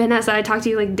 Vanessa, I talk to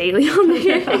you, like, daily on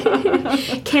there.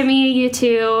 Kimmy, you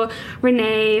too,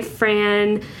 Renee,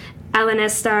 Fran,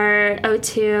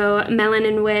 Elenestar02,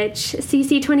 Melanin Witch,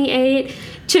 CC28,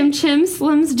 Chim Chim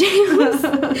Slims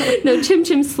James. No, Chim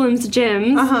Chim Slims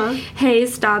Jims. Hey,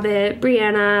 Stop It,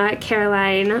 Brianna,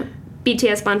 Caroline,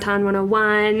 BTS Bonton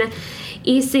 101,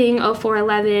 Esing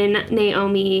 0411,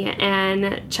 Naomi,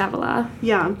 and Chavala.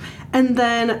 Yeah. And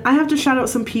then I have to shout out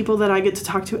some people that I get to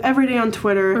talk to every day on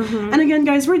Twitter. And again,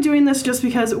 guys, we're doing this just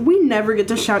because we never get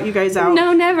to shout you guys out.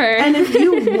 No, never. And if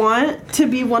you want to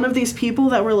be one of these people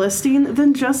that we're listing,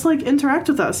 then just, like, interact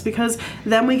with us, because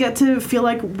then we get to feel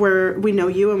like we know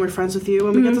you and we're friends with you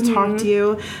and we get to talk to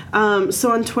you.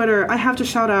 So on Twitter, I have to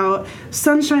shout out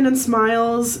Sunshine and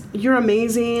Smiles. You're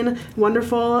amazing.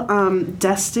 Wonderful.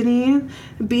 Destiny,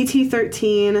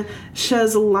 BT13,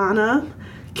 Shazlana,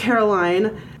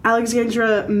 Caroline,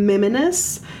 Alexandra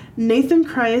Miminis, Nathan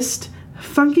Christ,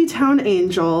 Funky Town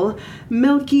Angel,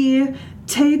 Milky,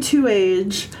 Tay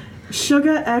 2Age,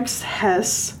 Suga X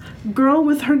Hess, Girl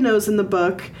with Her Nose in the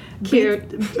Book, Cute.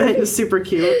 Super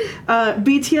cute.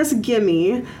 BTS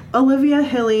Gimme, Olivia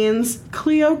Hillings,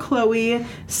 Cleo Chloe,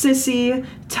 Sissy,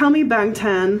 Tell Me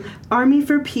Bangtan, Army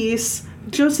for Peace,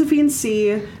 Josephine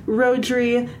C,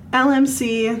 Rodri,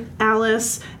 LMC,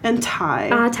 Alice, and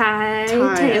Ty. Ty,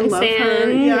 I love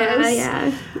her.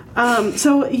 Yes. Yeah.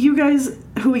 So you guys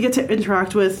who we get to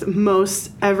interact with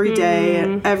most every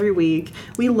day, every week,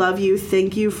 we love you.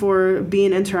 Thank you for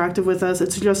being interactive with us.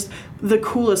 It's just the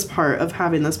coolest part of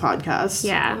having this podcast.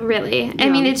 Yeah, really. I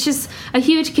mean, it's just a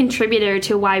huge contributor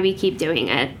to why we keep doing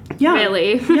it. Yeah.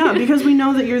 Really. Yeah, because we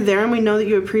know that you're there and we know that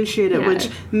you appreciate it, which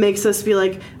makes us be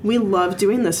like, we love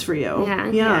doing this for you.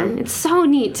 Yeah. It's so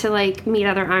neat to, like, meet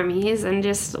other armies and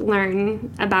just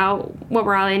learn about what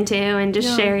we're all into and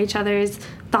just share each other's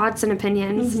thoughts and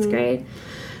opinions. It's great.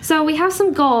 So we have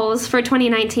some goals for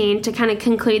 2019 to kind of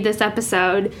conclude this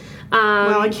episode.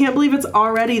 Wow, I can't believe it's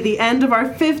already the end of our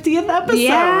 50th episode.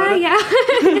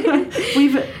 Yeah.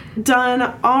 We've done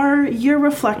our year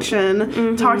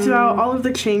reflection, talked about all of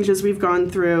the changes we've gone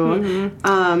through,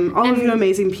 all of you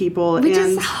amazing people. We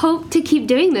just hope to keep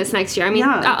doing this next year. I mean,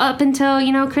 up until,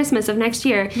 Christmas of next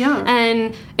year. Yeah.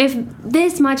 And if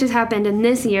this much has happened in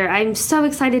this year, I'm so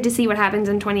excited to see what happens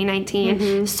in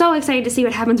 2019. So excited to see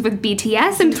what happens with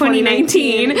BTS in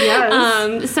 2019.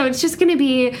 Yes. So it's just going to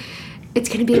be... It's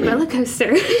going to be a roller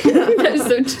coaster.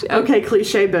 Okay,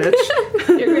 cliche bitch.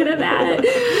 Get rid of that.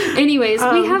 Anyways,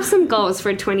 we have some goals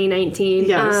for 2019.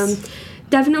 Yes.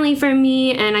 Definitely for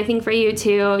me, and I think for you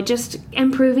too, just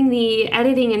improving the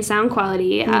editing and sound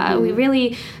quality. We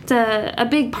really, it's a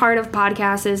big part of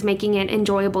podcasts is making it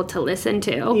enjoyable to listen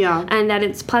to. Yeah. And that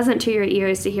it's pleasant to your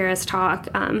ears to hear us talk.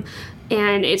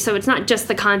 And it's not just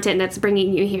the content that's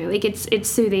bringing you here. Like, it's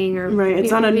soothing. Or it's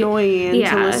not annoying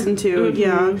to listen to.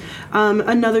 Yeah.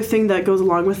 Another thing that goes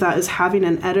along with that is having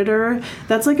an editor.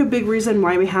 That's, like, a big reason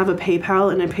why we have a PayPal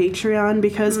and a Patreon,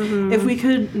 because if we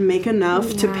could make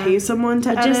enough to pay someone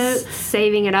to edit. Just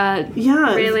saving it up.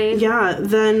 Yeah. Really. Yeah.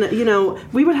 Then,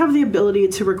 we would have the ability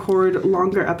to record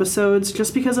longer episodes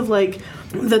just because of, like,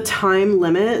 the time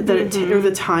limit that or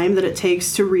the time that it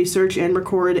takes to research and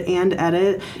record and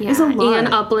edit is a lot. And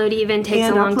upload even takes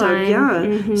a long time.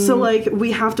 Yeah. So, like,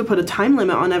 we have to put a time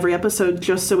limit on every episode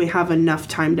just so we have enough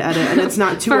time to edit and it's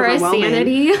not too for overwhelming. For our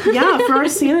sanity. Yeah, for our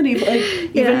sanity. Like,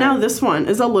 even now, this one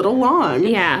is a little long.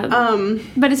 Yeah.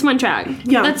 But it's one track.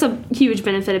 Yeah. That's a huge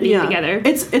benefit of being together.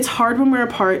 It's hard when we're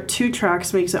apart. 2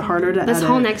 tracks makes it harder to edit. This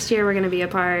whole next year, we're going to be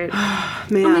apart.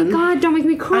 Man. Oh, my God. Don't make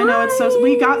me cry. I know, it's so...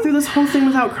 We got through this whole thing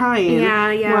without crying.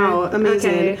 Yeah. Wow,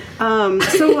 amazing. Okay.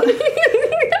 So...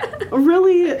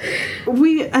 Really,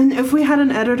 if we had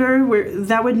an editor,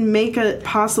 that would make it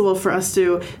possible for us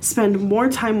to spend more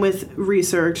time with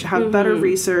research, have better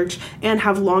research, and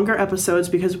have longer episodes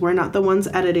because we're not the ones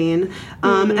editing.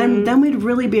 And then we'd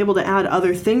really be able to add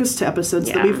other things to episodes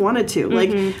that we've wanted to.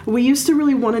 Like, we used to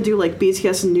really want to do, like,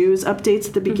 BTS news updates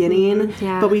at the beginning,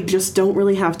 but we just don't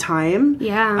really have time.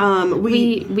 Yeah.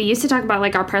 We used to talk about,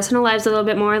 like, our personal lives a little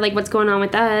bit more, like, what's going on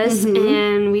with us,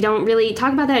 and we don't really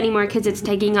talk about that anymore because it's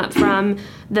taking up from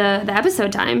the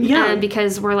episode time. Yeah.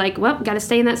 Because we're like, well, got to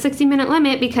stay in that 60-minute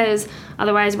limit because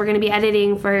otherwise we're going to be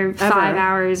editing for 5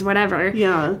 hours, whatever.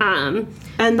 Yeah.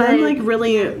 And then, like,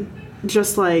 really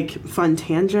just, like, fun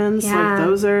tangents, like,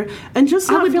 those are... And just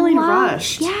not feeling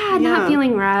rushed. Yeah, not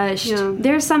feeling rushed. Yeah.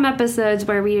 There's some episodes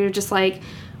where we are just, like,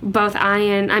 both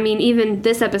even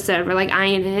this episode, we're, like,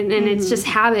 eyeing it, and it's just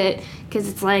habit because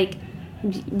it's, like,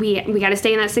 we got to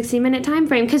stay in that 60-minute time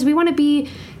frame because we want to be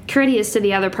courteous to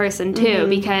the other person too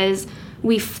because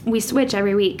we switch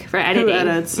every week for editing. Who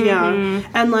edits, yeah.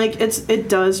 And, like, it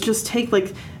does just take,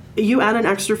 like, you add an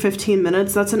extra 15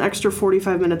 minutes, that's an extra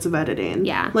 45 minutes of editing.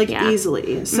 Yeah. Like,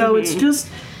 easily. So it's a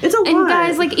lot. And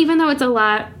guys, like, even though it's a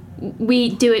lot, we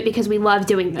do it because we love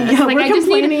doing this. Yeah, like, we're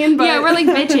complaining, but... Yeah, we're, like,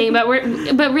 bitching,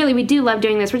 but really, we do love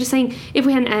doing this. We're just saying, if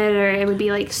we had an editor, it would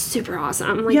be, like, super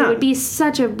awesome. Like, it would be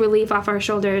such a relief off our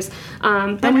shoulders.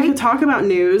 But and we could talk about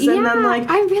news, and then, like...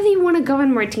 I really want to go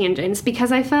in more tangents,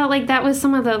 because I felt like that was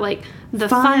some of the, like, the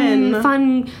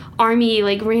fun ARMY,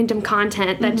 like, random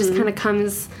content that just kind of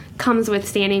comes with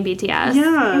standing BTS.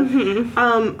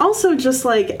 Yeah. Also, just,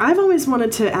 like, I've always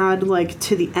wanted to add, like,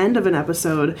 to the end of an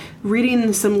episode,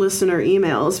 reading some listener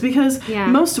emails, because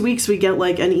most weeks we get,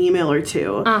 like, an email or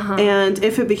two. And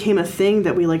if it became a thing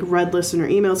that we, like, read listener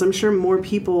emails, I'm sure more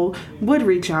people would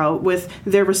reach out with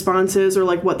their responses or,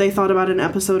 like, what they thought about an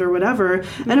episode or whatever.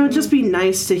 And it would just be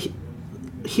nice to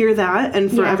hear that, and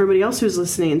for everybody else who's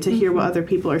listening to hear what other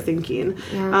people are thinking.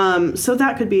 So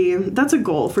that's a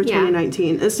goal for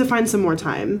 2019 is to find some more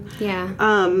time.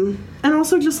 And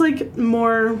also just, like,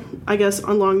 more, I guess,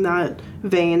 along that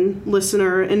vein,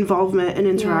 listener involvement and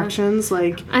interactions.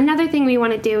 Like, another thing we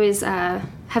want to do is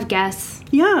have guests.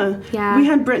 Yeah. We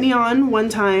had Brittany on one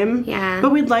time.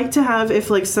 But we'd like to have, if,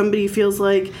 like, somebody feels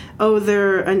like, oh,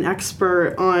 they're an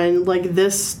expert on, like,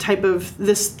 this type of,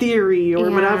 this theory or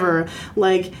whatever,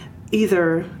 like,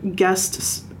 either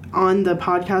guests on the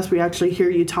podcast, we actually hear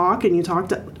you talk and you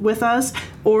talked with us,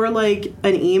 or, like,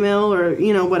 an email or,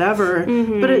 whatever.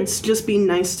 But it's just be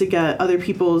nice to get other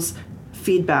people's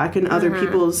feedback and other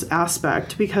people's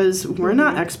aspect, because we're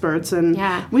not experts, and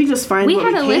we just find we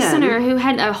what had we a can. Listener who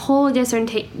had a whole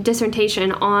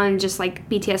dissertation on just, like,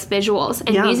 BTS visuals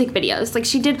and music videos. Like,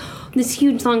 she did this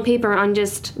huge long paper on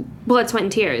just blood, sweat,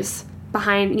 and tears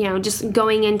behind, you know, just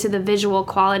going into the visual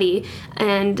quality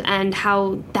and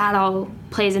how that all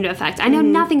plays into effect. I know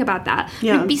nothing about that.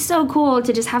 Yeah. It'd be so cool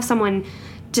to just have someone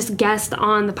just guest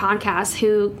on the podcast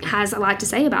who has a lot to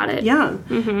say about it. Yeah.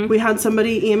 We had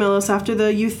somebody email us after the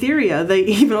Eutheria. They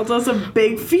emailed us a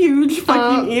big, huge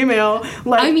fucking email.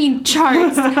 Like, I mean,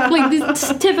 charts. Like,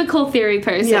 this typical theory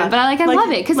person. Yeah. But, I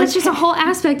love it, because that's just a whole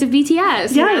aspect of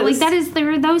BTS. You know? Like,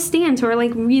 there are those stans who are,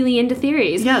 like, really into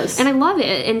theories. Yes. And I love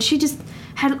it. And she just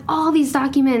had all these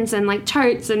documents and, like,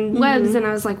 charts and webs, and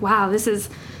I was like, wow, this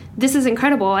is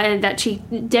incredible, and that she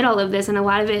did all of this, and a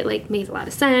lot of it, like, makes a lot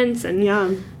of sense. And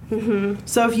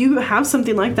so if you have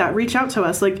something like that, reach out to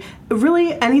us. Like,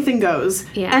 really, anything goes.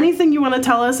 Yeah. Anything you want to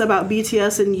tell us about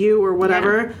BTS and you or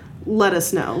whatever, let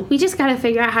us know. We just gotta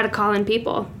figure out how to call in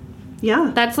people.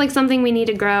 Yeah. That's, like, something we need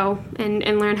to grow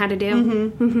and learn how to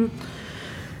do.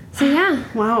 So, yeah.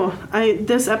 Wow.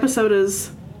 This episode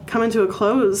is coming to a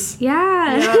close.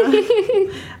 Yeah.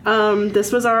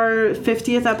 This was our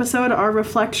 50th episode, our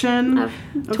reflection of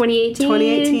 2018.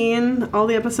 2018, all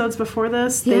the episodes before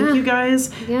this. Thank you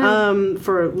guys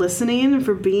for listening,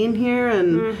 for being here,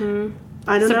 and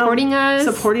I don't know.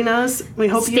 Supporting us. We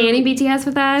hope standing BTS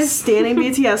with us. Standing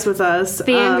BTS with us.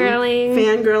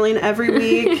 Fangirling every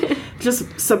week.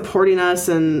 Just supporting us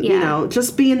and, you know,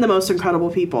 just being the most incredible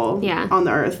people on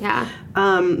the earth. Yeah.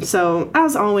 So,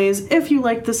 as always, if you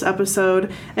liked this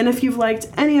episode, and if you've liked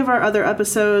any of our other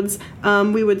episodes,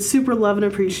 we would super love and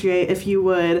appreciate if you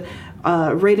would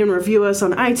rate and review us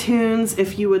on iTunes,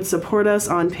 if you would support us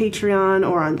on Patreon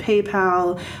or on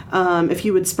PayPal, if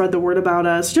you would spread the word about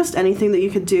us. Just anything that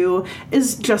you could do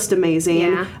is just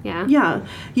amazing. Yeah.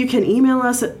 You can email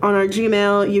us on our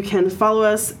Gmail. You can follow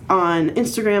us on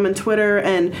Instagram and Twitter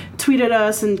and tweet at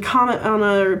us and comment on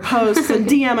our posts and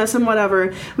DM us and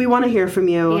whatever. We want to hear from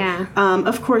you.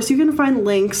 Of course, you can find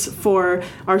links for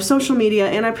our social media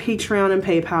and our Patreon and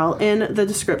PayPal in the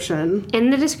description.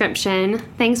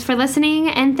 Thanks for listening,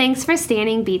 and thanks for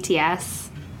standing BTS.